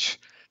that touch.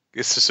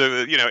 It's just, so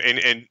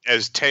and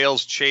as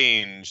tales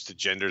change, the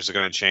genders are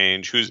going to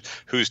change.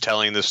 Who's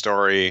telling the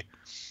story?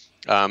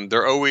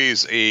 They're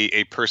always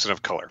a person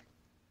of color.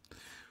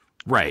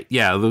 Right.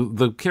 Yeah.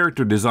 The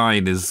character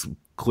design is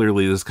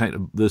clearly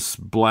this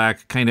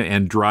black, kind of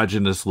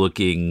androgynous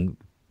looking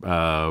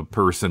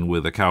person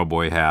with a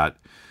cowboy hat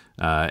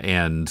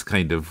and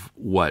kind of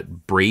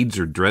braids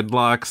or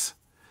dreadlocks.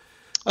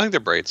 I think they're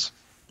braids.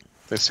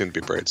 They seem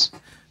to be braids.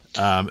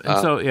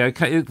 So yeah,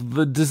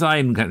 the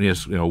design kind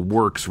of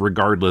works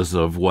regardless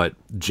of what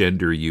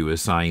gender you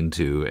assign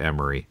to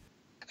Emory.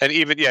 And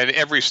even in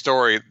every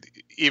story,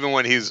 even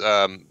when he's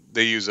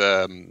they use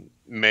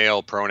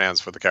male pronouns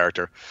for the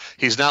character,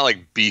 he's not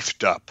like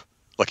beefed up.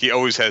 Like he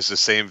always has the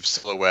same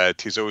silhouette.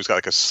 He's always got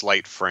like a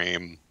slight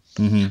frame.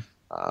 Mm-hmm.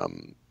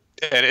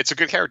 And it's a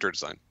good character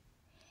design.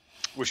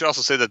 We should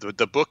also say that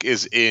the book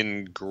is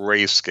in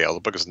grayscale. The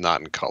book is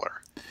not in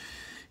color.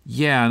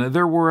 Yeah, and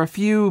there were a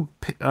few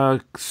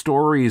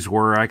stories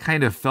where I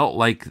kind of felt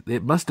like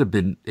it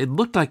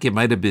looked like it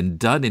might have been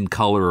done in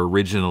color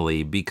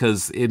originally,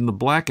 because in the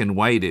black and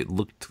white, a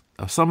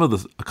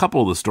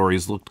couple of the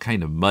stories looked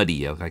kind of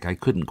muddy. Like I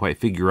couldn't quite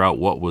figure out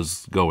what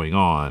was going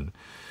on.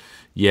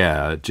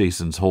 Yeah,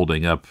 Jason's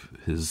holding it up on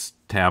his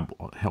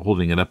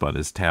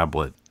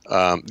tablet.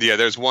 Yeah,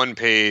 there's one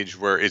page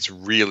where it's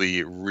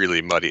really,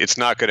 really muddy. It's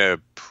not going to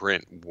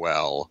print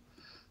well.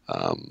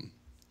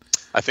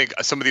 I think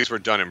some of these were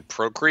done in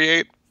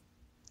Procreate.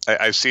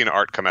 I've seen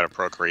art come out of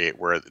Procreate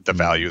where the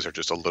values are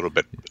just a little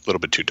bit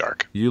too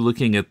dark. You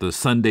looking at the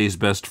Sunday's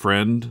Best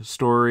Friend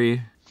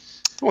story?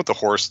 With the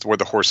horse, where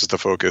the horse is the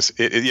focus.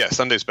 Yeah,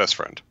 Sunday's Best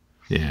Friend.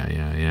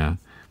 Yeah.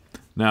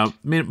 Now, I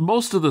mean,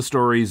 most of the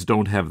stories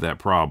don't have that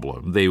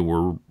problem. They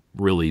were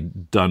really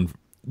done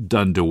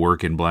to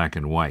work in black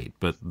and white,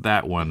 but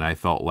that one I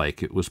felt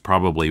like it was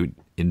probably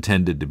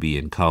intended to be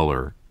in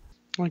color.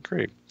 Oh,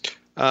 great.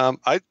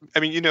 I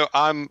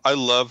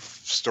love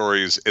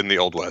stories in the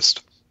Old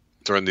West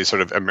during the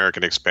sort of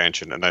American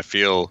expansion, and I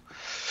feel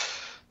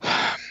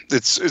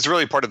it's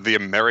really part of the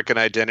American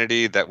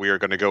identity that we are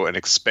going to go and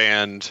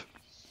expand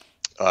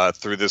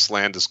through this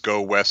land, this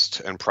go west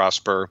and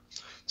prosper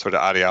sort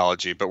of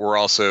ideology. But we're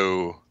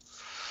also,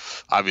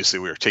 obviously,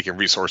 we are taking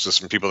resources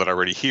from people that are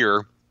already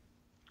here.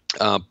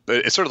 But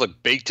it's sort of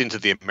like baked into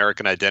the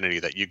American identity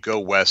that you go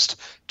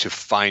west to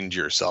find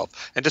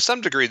yourself. And to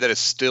some degree, that is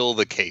still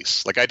the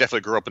case. Like, I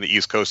definitely grew up on the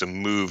East Coast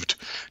and moved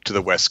to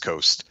the West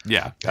Coast.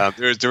 Yeah.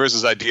 There is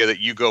this idea that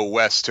you go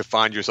west to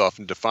find yourself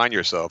and define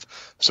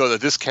yourself. So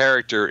that this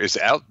character is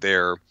out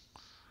there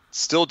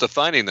still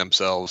defining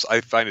themselves,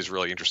 I find is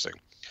really interesting.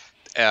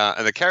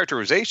 And the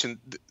characterization,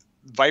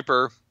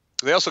 Viper,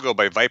 they also go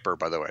by Viper,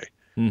 by the way.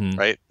 Mm-hmm.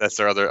 Right? That's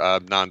their other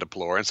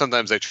non-deplore. And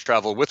sometimes they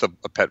travel with a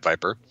pet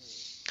Viper.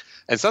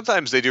 And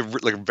sometimes they do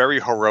like very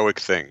heroic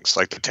things.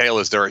 Like the tale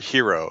is they're a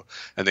hero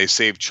and they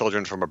save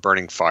children from a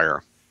burning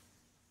fire.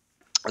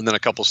 And then a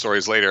couple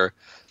stories later,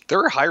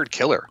 they're a hired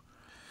killer.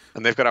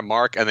 And they've got a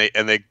mark and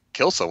they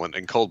kill someone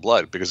in cold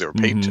blood because they were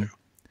paid to.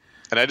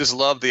 And I just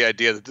love the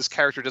idea that this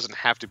character doesn't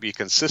have to be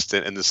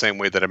consistent in the same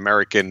way that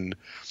American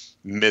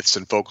myths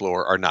and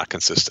folklore are not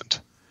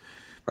consistent.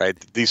 Right?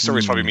 These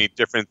stories probably mean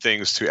different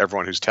things to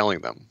everyone who's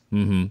telling them.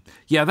 Mm-hmm.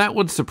 Yeah, that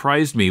one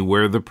surprised me,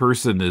 where the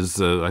person is,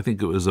 I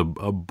think it was a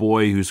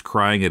boy who's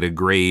crying at a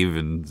grave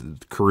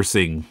and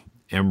cursing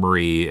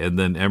Emory, and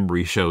then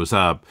Emory shows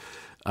up,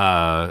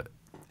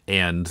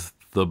 and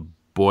the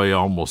boy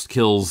almost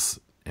kills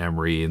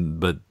Emory,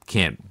 but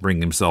can't bring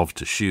himself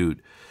to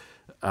shoot.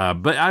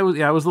 But I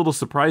was a little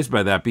surprised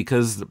by that,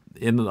 because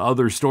in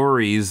other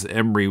stories,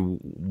 Emory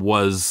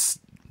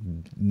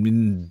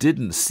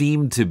didn't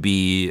seem to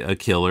be a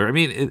killer. I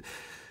mean,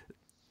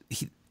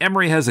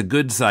 Emory has a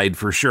good side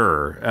for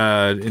sure,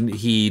 and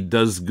he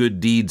does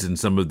good deeds in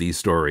some of these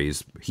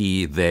stories.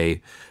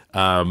 They.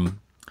 But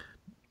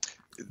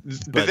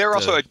they're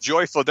also a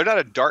joyful. They're not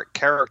a dark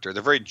character.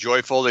 They're very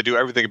joyful. They do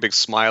everything a big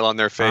smile on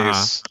their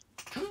face.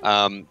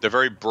 They're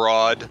very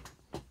broad.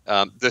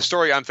 The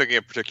story I'm thinking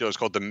of in particular is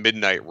called The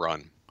Midnight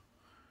Run.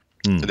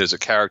 And there's a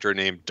character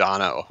named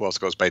Donna, who also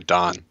goes by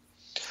Don.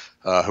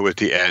 Who at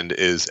the end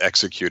is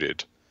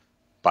executed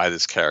by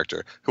this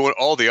character, who in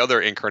all the other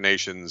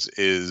incarnations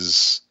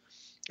is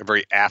a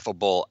very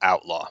affable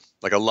outlaw,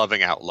 like a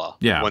loving outlaw,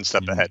 one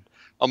step ahead,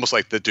 almost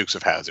like the Dukes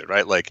of Hazzard,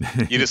 right? Like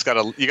you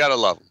gotta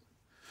love them,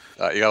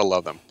 you gotta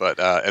love them. But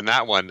in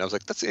that one, I was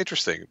like, that's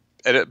interesting,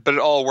 but it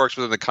all works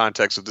within the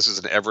context of this is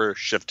an ever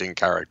shifting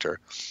character,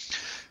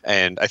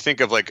 and I think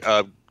of like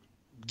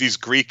these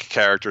Greek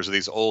characters or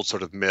these old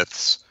sort of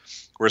myths,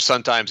 where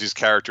sometimes these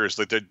characters,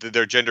 like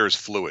their gender is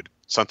fluid.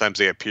 Sometimes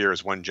they appear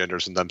as one gender,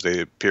 sometimes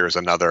they appear as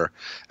another,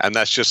 and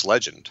that's just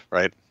legend,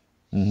 right?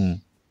 Mm-hmm.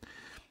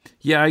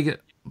 Yeah,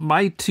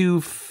 my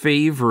two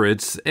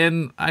favorites,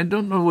 and I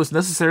don't know if it was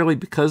necessarily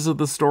because of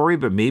the story,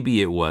 but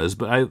maybe it was,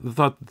 but I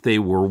thought they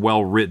were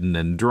well written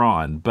and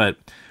drawn. But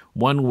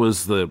one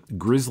was the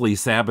Grisly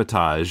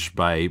Sabotage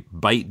by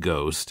Bite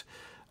Ghost,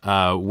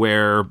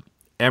 where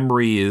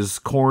Emory is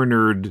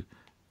cornered,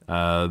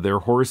 their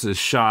horse is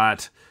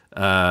shot,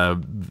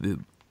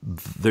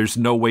 there's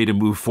no way to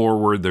move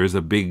forward. There's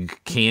a big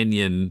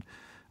canyon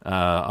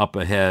up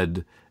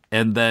ahead,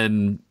 and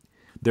then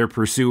their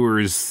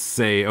pursuers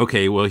say,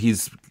 "Okay, well,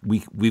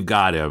 we've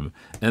got him."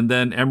 And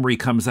then Emory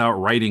comes out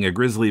riding a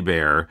grizzly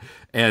bear,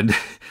 and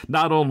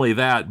not only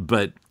that,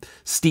 but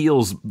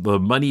steals the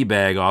money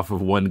bag off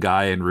of one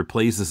guy and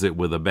replaces it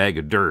with a bag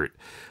of dirt.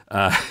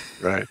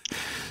 Right.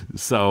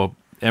 So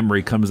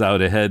Emory comes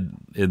out ahead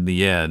in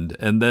the end.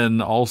 And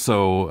then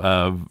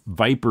also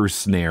Viper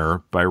Snare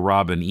by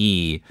Robin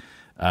E.,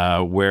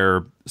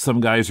 where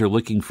some guys are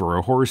looking for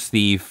a horse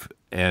thief,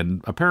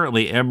 and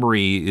apparently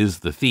Emory is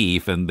the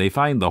thief, and they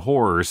find the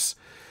horse,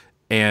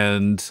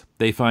 and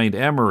they find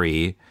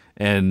Emory,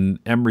 and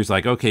Emory's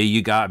like, "Okay,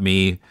 you got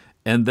me."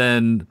 And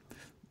then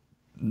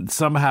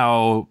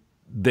somehow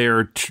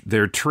they're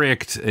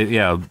tricked.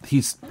 Yeah,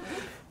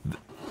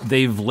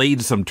 they've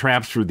laid some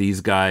traps for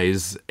these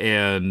guys,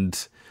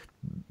 and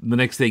the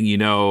next thing you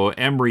know,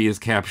 Emory has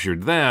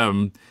captured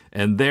them,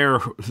 and they're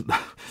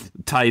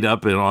tied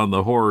up and on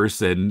the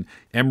horse, and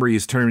Emory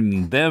is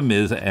turning them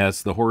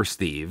as the horse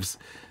thieves,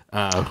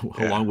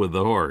 along with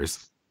the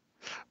horse.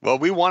 Well,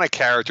 we want a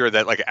character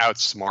that like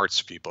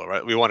outsmarts people,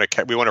 right? We want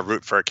to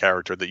root for a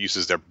character that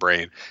uses their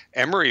brain.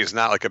 Emory is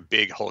not like a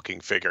big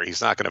hulking figure.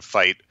 He's not going to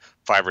fight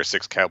 5 or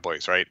 6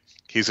 cowboys, right?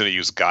 He's going to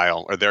use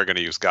guile, or they're going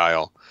to use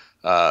guile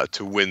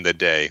to win the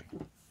day.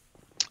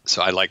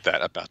 So I like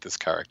that about this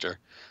character.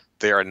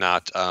 They are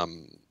not.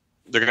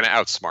 They're going to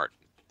outsmart.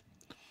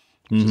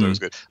 Which is always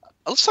good.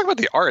 Let's talk about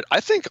the art.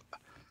 I think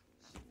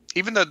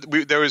even though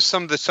there was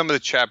some of the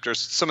chapters,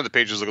 some of the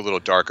pages look a little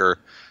darker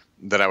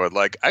than I would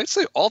like. I'd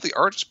say all the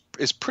art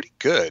is pretty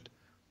good.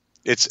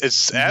 It's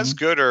as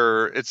good,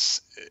 or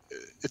it's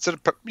at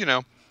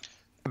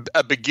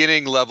a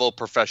beginning level,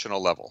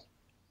 professional level.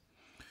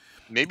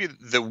 Maybe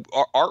the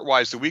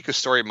art-wise, the weakest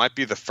story might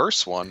be the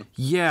first one.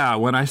 Yeah,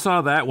 when I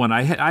saw that one,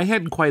 I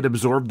hadn't quite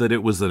absorbed that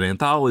it was an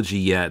anthology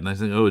yet, and I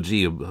think, oh,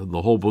 gee,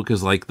 the whole book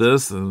is like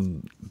this.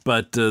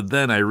 But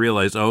then I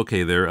realized,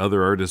 okay, there are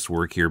other artists'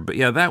 work here. But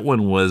yeah, that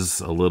one was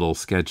a little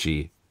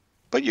sketchy.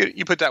 But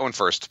you put that one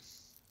first.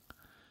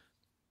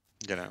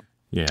 Yeah.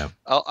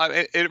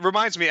 It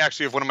reminds me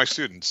actually of one of my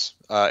students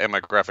in my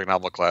graphic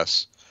novel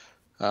class.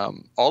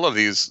 All of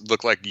these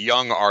look like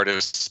young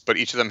artists, but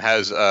each of them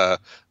has a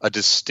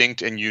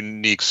distinct and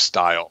unique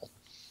style.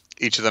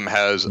 Each of them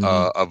has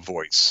a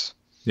voice.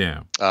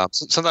 Yeah.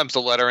 Sometimes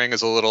the lettering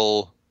is a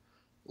little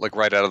like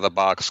right out of the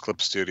box,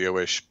 Clip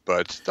Studio-ish,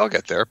 but they'll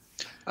get there.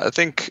 I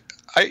think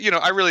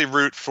I really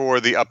root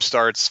for the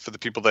upstarts, for the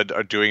people that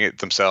are doing it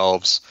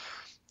themselves.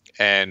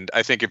 And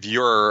I think if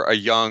you're a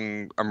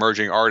young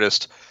emerging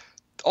artist,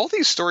 all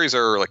these stories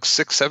are like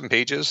 6-7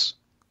 pages,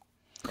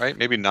 right?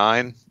 Maybe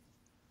 9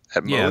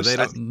 at most.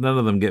 Yeah, none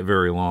of them get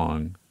very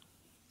long.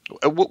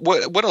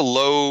 What a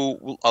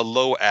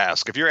low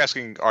ask. If you're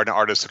asking an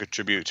artist to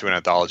contribute to an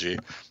anthology,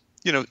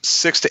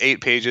 6 to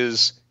 8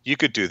 pages, you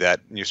could do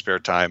that in your spare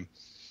time.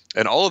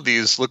 And all of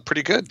these look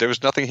pretty good. There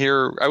was nothing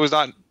here. I was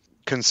not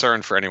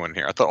concerned for anyone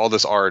here. I thought all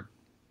this art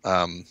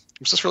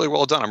was just really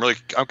well done. I'm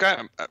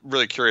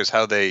really curious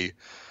how they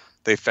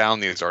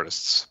found these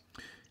artists.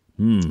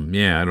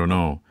 Yeah, I don't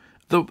know.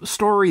 The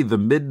story, The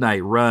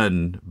Midnight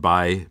Run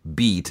by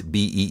Beat,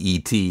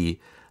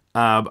 B-E-E-T,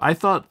 I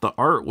thought the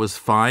art was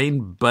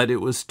fine, but it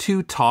was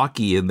too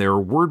talky, and there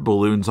were word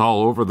balloons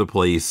all over the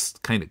place,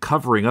 kind of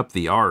covering up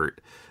the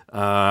art.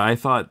 I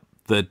thought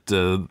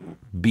that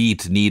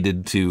Beat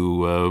needed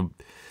to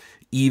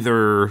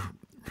either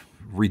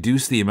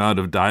reduce the amount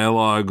of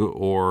dialogue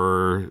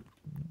or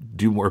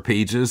do more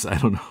pages. I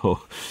don't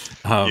know.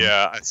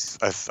 Yeah,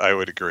 I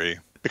would agree.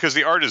 Because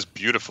the art is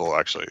beautiful,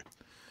 actually.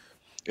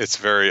 It's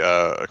very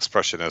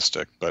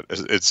expressionistic, but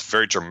it's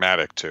very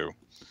dramatic, too.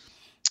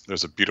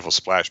 There's a beautiful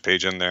splash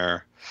page in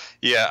there.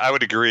 Yeah, I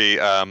would agree.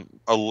 A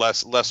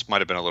less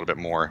might have been a little bit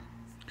more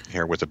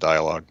here with the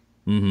dialogue.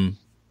 Mm-hmm.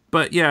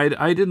 But yeah,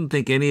 I didn't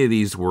think any of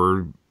these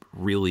were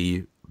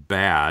really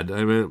bad.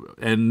 I mean,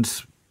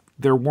 and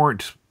there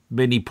weren't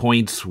many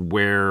points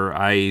where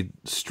I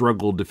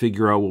struggled to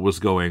figure out what was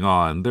going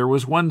on. There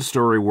was one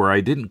story where I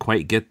didn't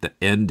quite get the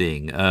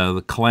ending,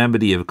 The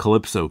Calamity of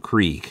Calypso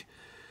Creek.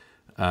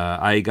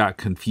 I got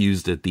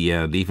confused at the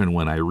end, even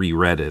when I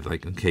reread it.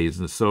 Like, okay,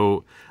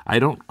 so I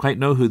don't quite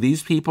know who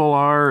these people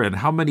are, and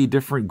how many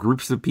different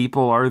groups of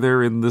people are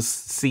there in this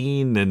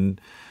scene.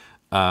 And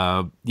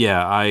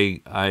yeah,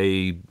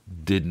 I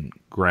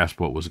didn't grasp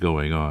what was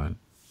going on.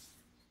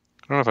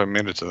 I don't know if I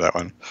made it to that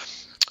one.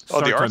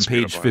 Starts the art's on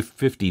page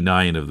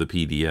 59 of the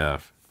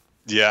PDF.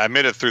 Yeah, I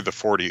made it through the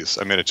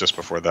 40s. I made it just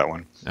before that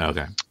one.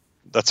 Okay.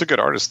 That's a good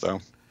artist, though,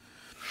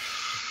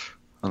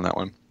 on that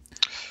one.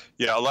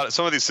 Yeah,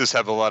 some of these just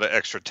have a lot of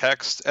extra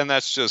text, and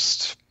that's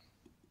just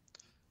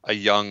a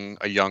young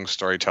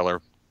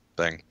storyteller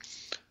thing.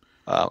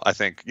 I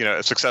think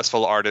a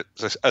successful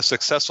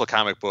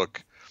comic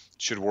book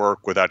should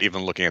work without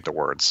even looking at the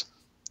words,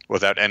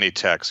 without any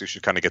text. You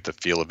should kind of get the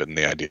feel of it and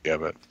the idea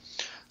of it.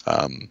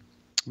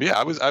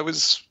 Yeah,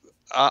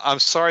 I'm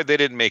sorry they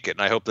didn't make it,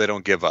 and I hope they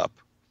don't give up.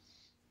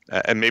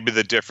 And maybe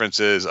the difference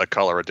is a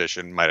color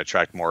edition might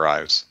attract more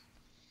eyes.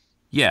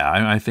 Yeah,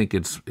 I think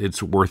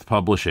it's worth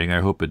publishing.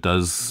 I hope it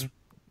does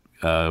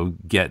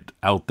get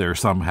out there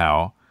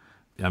somehow.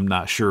 I'm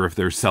not sure if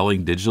they're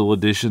selling digital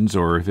editions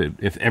or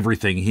if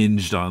everything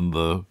hinged on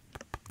the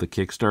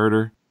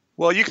Kickstarter.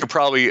 Well, you could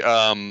probably,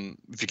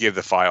 if you give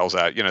the files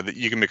out,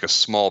 you can make a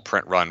small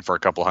print run for a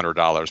couple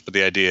 $100. But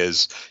the idea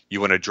is you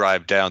want to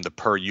drive down the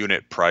per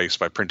unit price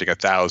by printing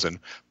 1,000.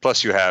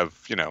 Plus, you have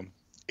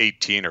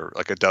 18 or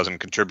like a dozen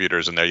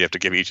contributors in there. You have to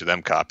give each of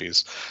them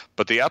copies.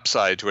 But the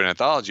upside to an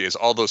anthology is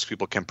all those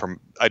people can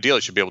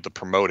ideally should be able to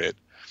promote it.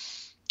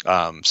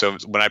 So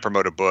when I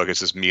promote a book,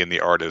 it's just me and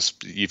the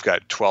artist. You've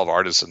got 12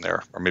 artists in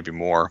there, or maybe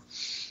more.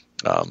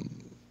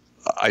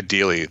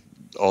 Ideally,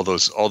 all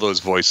those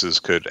voices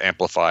could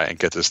amplify and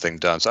get this thing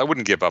done. So I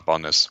wouldn't give up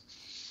on this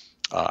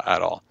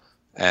at all.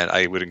 And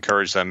I would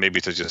encourage them maybe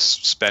to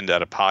just spend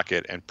out of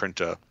pocket and print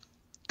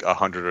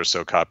 100 or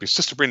so copies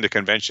just to bring to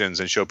conventions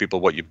and show people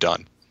what you've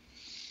done.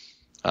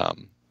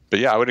 But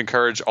yeah, I would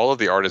encourage all of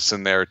the artists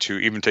in there to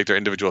even take their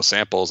individual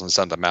samples and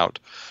send them out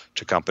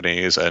to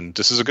companies. And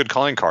this is a good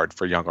calling card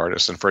for young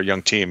artists and for a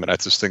young team. And I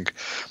just think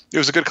it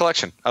was a good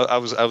collection. I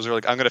was really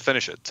like, I'm going to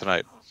finish it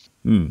tonight.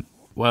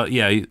 Well,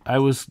 yeah, I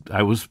was.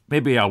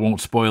 Maybe I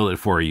won't spoil it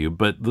for you,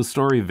 but the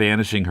story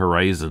Vanishing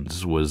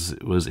Horizons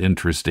was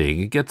interesting.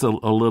 It gets a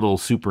little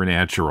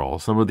supernatural.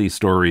 Some of these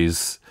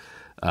stories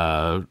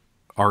aren't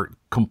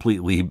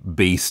completely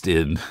based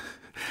in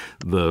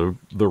the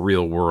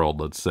real world,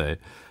 let's say.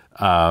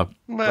 But,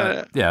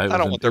 yeah, I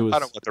don't want the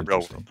real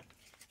world.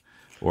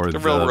 Or the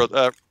real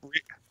world.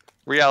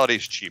 Reality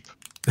is cheap.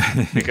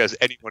 Because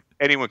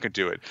anyone can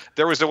do it.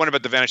 There was the one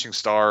about the vanishing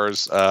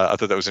stars. I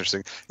thought that was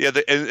interesting. Yeah,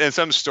 in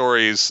some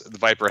stories, the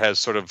Viper has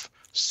sort of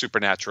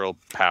supernatural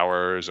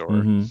powers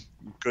or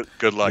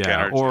good luck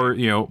energy, or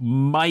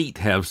might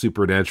have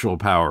supernatural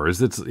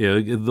powers. It's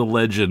the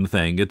legend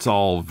thing. It's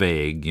all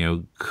vague.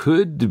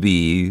 Could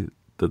be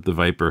that the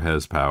Viper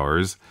has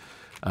powers.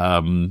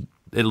 It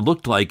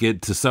looked like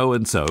it to so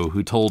and so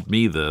who told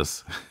me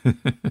this.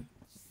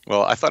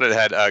 Well, I thought it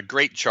had a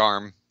great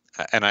charm.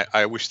 And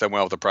I wish them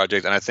well with the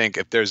project. And I think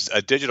if there's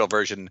a digital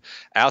version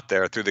out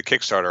there through the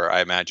Kickstarter, I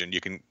imagine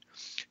you can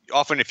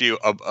often, if you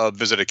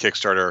visit a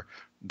Kickstarter,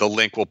 the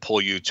link will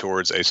pull you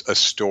towards a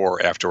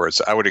store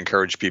afterwards. I would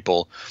encourage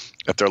people,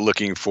 if they're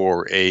looking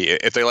for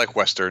if they like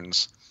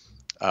Westerns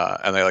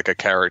and they like a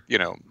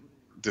character,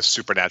 this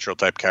supernatural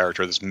type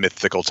character, this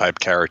mythical type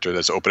character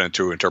that's open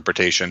to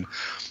interpretation,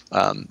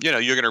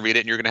 you're going to read it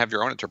and you're going to have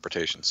your own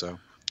interpretation. So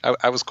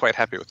I was quite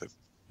happy with it.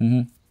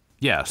 Mm-hmm.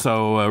 Yeah,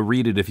 so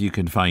read it if you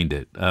can find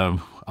it.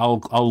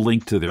 I'll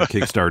link to their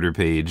Kickstarter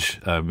page.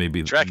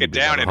 Maybe track it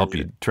down and help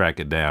you track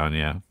it down.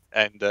 Yeah,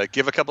 and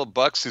give a couple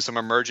bucks to some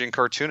emerging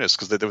cartoonists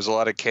because there was a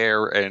lot of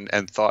care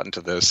and thought into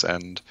this.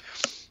 And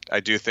I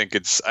do think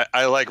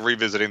I like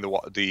revisiting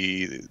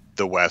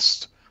the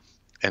West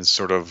and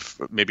sort of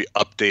maybe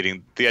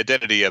updating the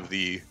identity of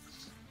the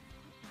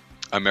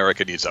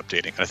America needs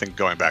updating. And I think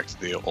going back to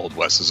the Old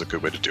West is a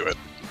good way to do it.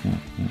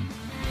 Mm-hmm.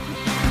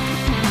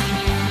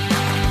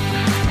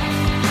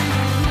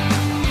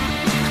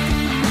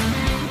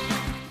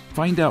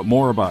 Find out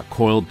more about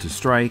Coiled to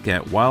Strike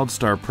at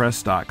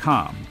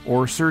wildstarpress.com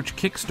or search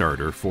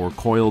Kickstarter for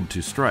Coiled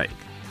to Strike.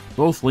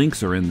 Both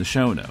links are in the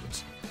show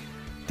notes.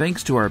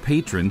 Thanks to our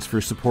patrons for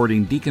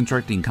supporting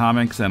Deconstructing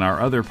Comics and our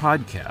other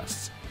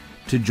podcasts.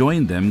 To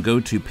join them,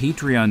 go to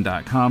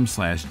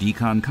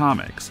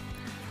patreon.com/deconcomics.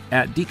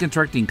 At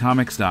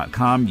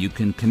deconstructingcomics.com, you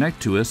can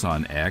connect to us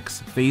on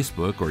X,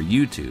 Facebook, or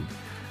YouTube.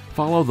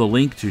 Follow the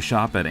link to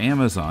shop at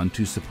Amazon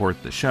to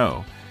support the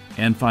show,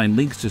 and find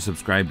links to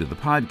subscribe to the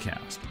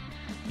podcast.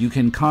 You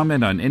can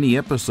comment on any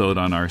episode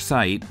on our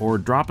site or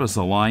drop us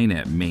a line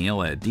at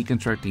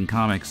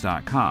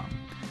mail@deconstructingcomics.com.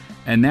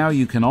 And now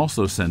you can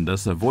also send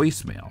us a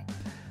voicemail.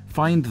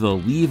 Find the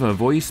Leave a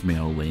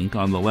Voicemail link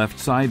on the left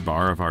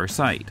sidebar of our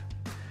site.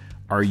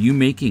 Are you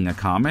making a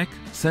comic?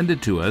 Send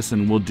it to us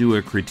and we'll do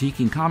a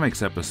Critiquing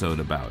Comics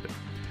episode about it.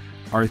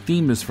 Our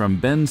theme is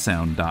from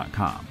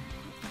bensound.com.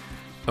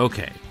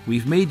 Okay,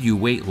 we've made you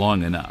wait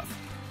long enough.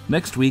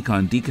 Next week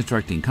on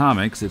Deconstructing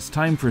Comics, it's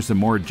time for some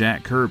more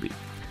Jack Kirby.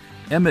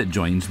 Emmett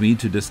joins me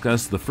to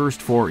discuss the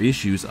first 4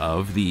 issues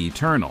of The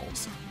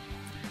Eternals.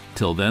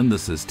 Till then,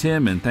 this is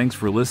Tim, and thanks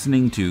for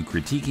listening to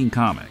Critiquing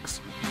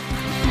Comics.